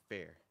I'm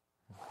fair.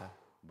 Okay.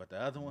 But the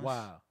other ones,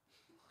 Wow.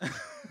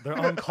 They're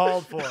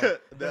uncalled for. the,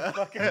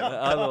 The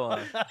other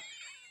one,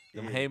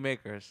 them Yeah.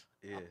 haymakers.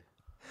 yeah.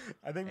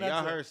 I think And that's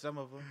y'all it. heard some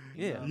of them.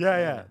 Yeah.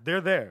 Yeah.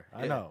 They're there.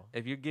 I Yeah. know.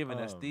 If you're giving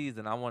us Um, these,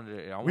 then I wonder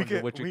we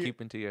what you're we-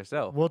 keeping to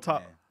yourself. We'll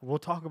talk. Man. We'll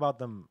talk about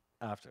them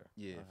after.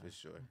 Yeah, for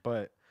sure.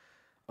 But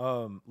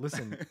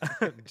Listen,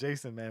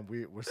 Jason, man,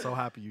 we're so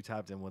happy you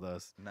tapped in with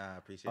us. Nah, I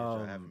appreciate you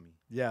having me.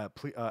 Yeah,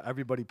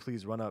 everybody,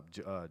 please run up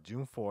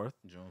June 4th.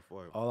 June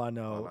 4th. All I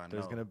know,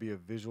 there's gonna be a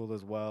visual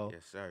as well.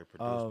 Yes, sir.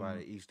 Produced by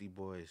the Eastie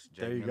Boys.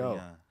 Jay There you go.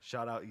 Million.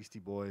 Shout out Eastie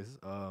Boys.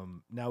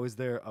 Now,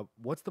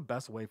 what's the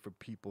best way for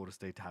people to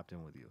stay tapped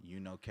in with you? You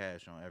know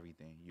Cash on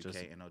everything. Just-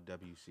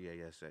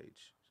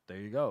 UKNOWCASH. There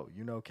you go.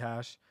 You know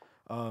Cash.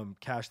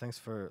 Cash, thanks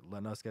for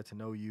letting us get to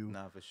know you.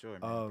 Nah, for sure,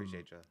 man.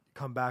 Appreciate y'all.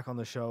 Come back on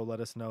the show. Let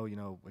us know,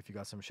 if you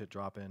got some shit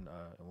dropping, and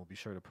we'll be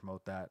sure to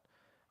promote that.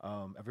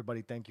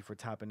 Everybody, thank you for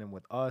tapping in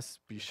with us.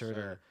 Be sure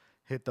to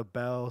hit the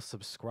bell,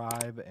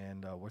 subscribe,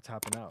 and we're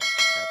tapping out.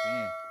 Tap in.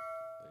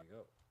 There you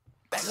go.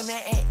 Back on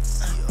that ass.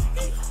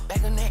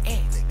 Back on that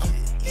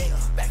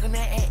ass. Back on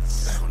that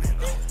ass.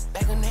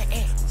 Back on that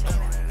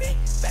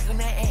ass. Back on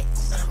that ass.